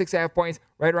you 6.5 points,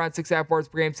 right around 6.5 boards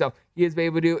per game, so he has been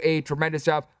able to do a tremendous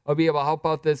job of being able to help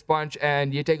out this bunch.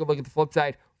 And you take a look at the flip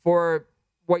side for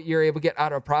what you're able to get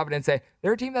out of Providence.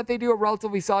 They're a team that they do a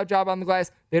relatively solid job on the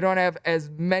glass. They don't have as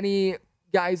many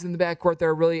guys in the backcourt that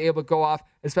are really able to go off,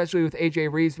 especially with A.J.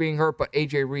 Reeves being hurt, but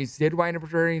A.J. Reeves did wind up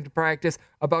returning to practice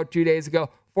about 2 days ago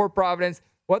for Providence.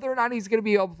 Whether or not he's going to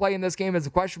be able to play in this game is a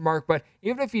question mark, but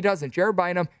even if he doesn't, Jared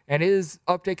Bynum and his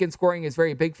uptick in scoring is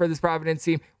very big for this Providence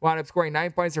team. Wound up scoring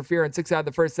 9 points or fewer in 6 out of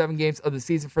the first 7 games of the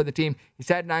season for the team. He's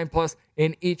had 9+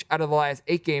 in each out of the last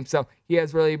 8 games, so he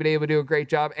has really been able to do a great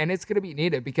job, and it's going to be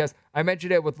needed because I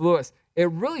mentioned it with Lewis.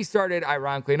 It really started,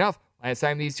 ironically enough, last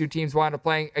time these two teams wound up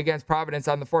playing against Providence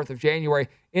on the 4th of January.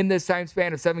 In this time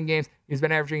span of 7 games, he's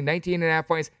been averaging 19.5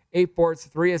 points, 8 boards,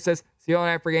 3 assists, steal and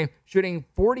a half per game, shooting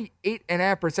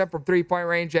 48.5% from three-point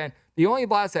range. And the only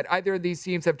loss that either of these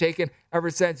teams have taken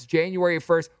ever since January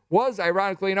 1st was,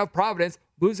 ironically enough, Providence,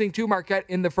 losing to Marquette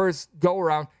in the first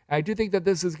go-around. I do think that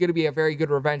this is going to be a very good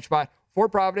revenge spot for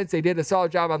Providence. They did a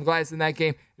solid job on the glass in that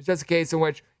game. It's just a case in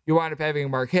which you wind up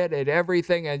having Marquette hit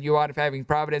everything, and you wind up having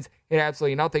Providence hit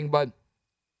absolutely nothing. But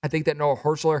I think that Noah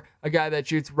Horschler, a guy that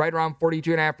shoots right around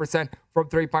 42.5% from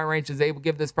three-point range, is able to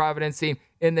give this Providence team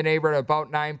in the neighborhood of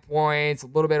about 9 points, a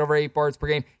little bit over 8 boards per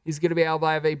game. He's going to be able to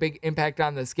have a big impact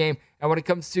on this game. And when it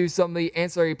comes to some of the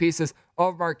ancillary pieces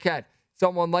of Marquette,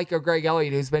 someone like a Greg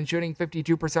Elliott who's been shooting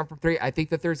 52% from three. I think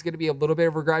that there's going to be a little bit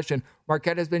of regression.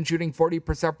 Marquette has been shooting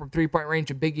 40% from three-point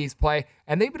range in Big East play,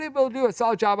 and they've been able to do a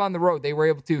solid job on the road. They were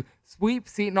able to sweep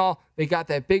Seton Hall. They got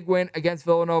that big win against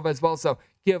Villanova as well. So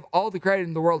give all the credit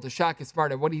in the world to Shaka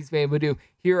Smart and what he's been able to do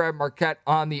here at Marquette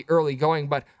on the early going.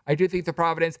 But I do think the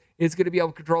Providence is going to be able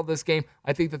to control this game.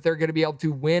 I think that they're going to be able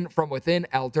to win from within.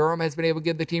 Al Durham has been able to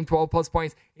give the team 12-plus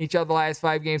points each of the last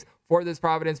 5 games for this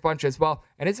Providence bunch as well.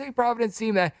 And it's a Providence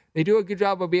team that they do a good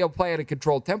job of being able to play at a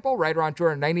controlled tempo, right around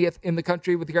 290th in the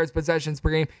country with regards to possessions per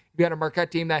game. You've got a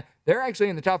Marquette team that they're actually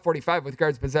in the top 45 with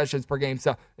regards to possessions per game.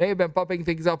 So they have been bumping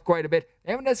things up quite a bit.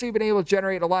 They haven't necessarily been able to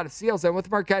generate a lot of steals. And with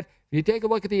Marquette, if you take a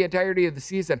look at the entirety of the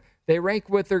season, they rank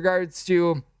with regards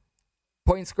to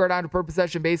points scored on a per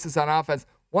possession basis on offense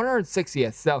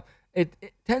 160th. So it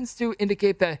tends to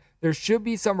indicate that there should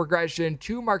be some regression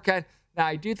to Marquette. Now,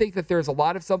 I do think that there's a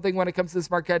lot of something when it comes to this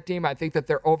Marquette team. I think that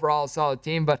they're overall a solid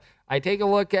team, but I take a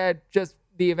look at just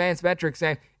the advanced metrics,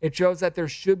 and it shows that there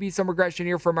should be some regression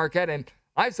here for Marquette. And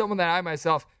I'm someone that I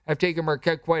myself have taken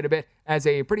Marquette quite a bit as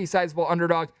a pretty sizable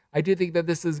underdog. I do think that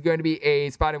this is going to be a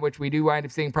spot in which we do wind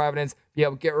up seeing Providence be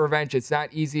able to get revenge. It's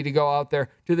not easy to go out there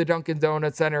to the Dunkin'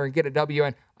 Donuts Center and get a W,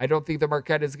 and I don't think that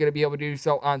Marquette is going to be able to do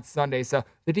so on Sunday. So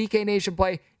the DK Nation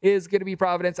play is going to be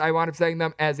Providence. I wound up setting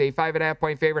them as a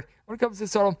 5.5-point favorite. When it comes to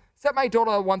total, set my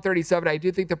total at 137. I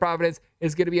do think the Providence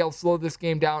is going to be able to slow this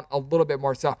game down a little bit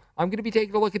more. So I'm going to be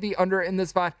taking a look at the under in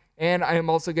this spot, and I am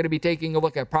also going to be taking a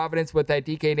look at Providence with that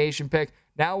DK Nation pick.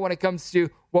 Now, when it comes to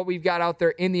what we've got out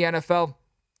there in the NFL,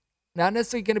 not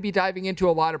necessarily going to be diving into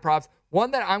a lot of props.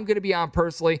 One that I'm going to be on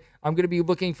personally, I'm going to be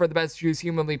looking for the best juice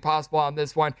humanly possible on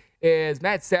this one, is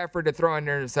Matt Stafford to throw an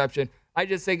interception. I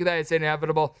just think that it's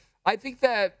inevitable. I think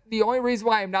that the only reason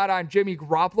why I'm not on Jimmy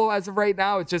Garoppolo as of right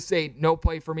now, it's just a no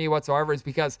play for me whatsoever, is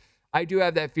because I do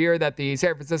have that fear that the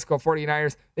San Francisco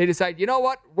 49ers, they decide, you know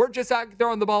what, we're just not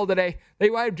throwing the ball today. They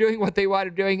wind up doing what they wound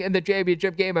up doing in the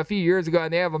championship game a few years ago,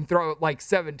 and they have them throw it like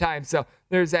 7 times. So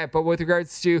there's that. But with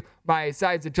regards to my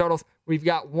sides and totals, we've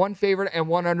got one favorite and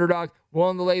one underdog.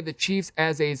 Willing to lay the Chiefs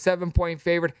as a 7-point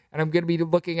favorite, and I'm going to be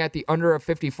looking at the under of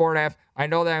 54.5. I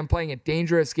know that I'm playing a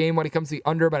dangerous game when it comes to the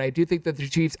under, but I do think that the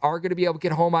Chiefs are going to be able to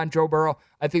get home on Joe Burrow.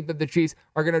 I think that the Chiefs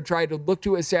are going to try to look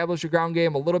to establish a ground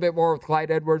game a little bit more with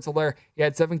Clyde Edwards-Helaire. He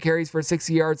had 7 carries for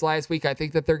 60 yards last week. I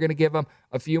think that they're going to give him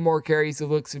a few more carries. He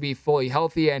looks to be fully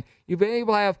healthy, and you've been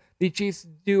able to have the Chiefs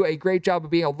do a great job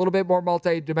of being a little bit more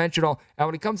multi-dimensional. And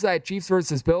when it comes to that Chiefs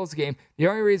versus Bills game, the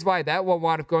only reason why that one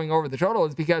wound up going over the total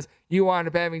is because you wound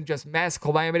up having just mass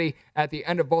calamity at the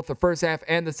end of both the first half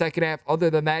and the second half. Other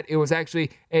than that, it was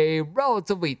actually a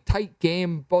relatively tight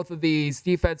game. Both of these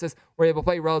defenses were able to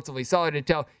play relatively solid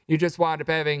until you just wound up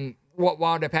having what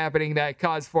wound up happening that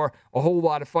caused for a whole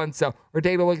lot of fun. So we're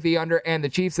taking a look at the under and the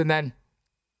Chiefs, and then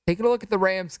taking a look at the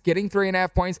Rams, getting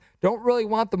 3.5 points. Don't really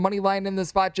want the money line in this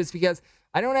spot just because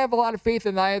I don't have a lot of faith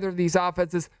in either of these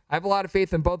offenses. I have a lot of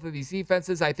faith in both of these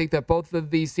defenses. I think that both of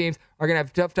these teams are going to have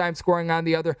a tough time scoring on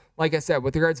the other. Like I said,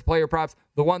 with regards to player props,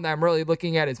 the one that I'm really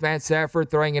looking at is Matt Stafford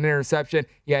throwing an interception.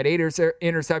 He had 8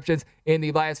 interceptions in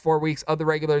the last 4 weeks of the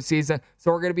regular season.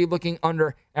 So we're going to be looking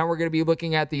under, and we're going to be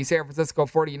looking at the San Francisco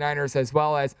 49ers as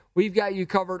well, as we've got you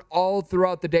covered all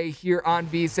throughout the day here on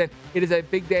VSiN. It is a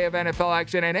big day of NFL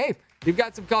action, and hey, you've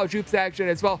got some college hoops action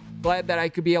as well. Glad that I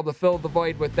could be able to fill the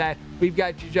void with that. We've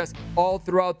got you just all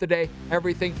throughout the day,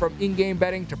 everything from in-game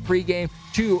betting to pre-game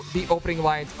to the opening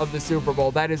lines of the Super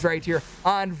Bowl. That is right here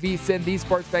on VSiN, the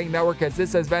Sports Betting Network, as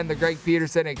this has been the Greg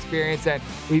Peterson Experience, and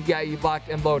we've got you locked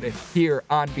and loaded here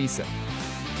on VSiN.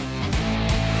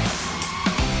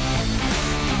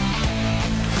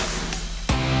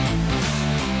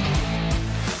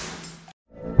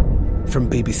 From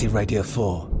BBC Radio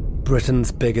 4,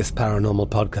 Britain's biggest paranormal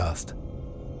podcast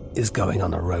is going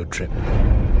on a road trip.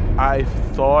 I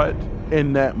thought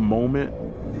in that moment,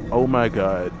 oh my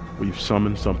God, we've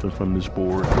summoned something from this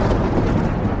board.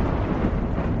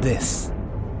 This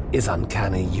is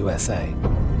Uncanny USA.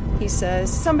 He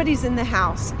says, somebody's in the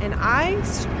house, and I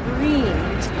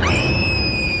screamed.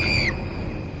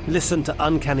 Listen to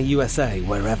Uncanny USA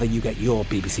wherever you get your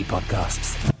BBC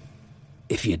podcasts,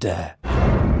 if you dare.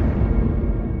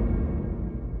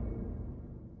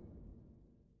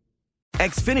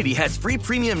 Xfinity has free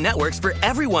premium networks for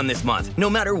everyone this month, no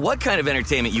matter what kind of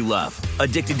entertainment you love.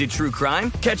 Addicted to true crime?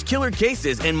 Catch killer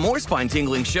cases and more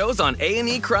spine-tingling shows on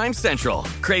A&E Crime Central.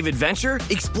 Crave adventure?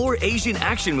 Explore Asian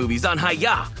action movies on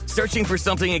Hi-YAH. Searching for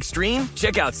something extreme?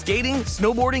 Check out skating,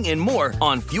 snowboarding, and more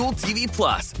on Fuel TV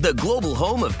Plus, the global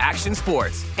home of action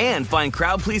sports. And find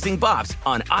crowd-pleasing bops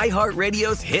on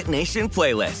iHeartRadio's Hit Nation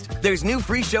playlist. There's new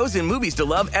free shows and movies to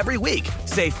love every week.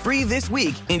 Say free this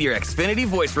week in your Xfinity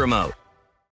voice remote.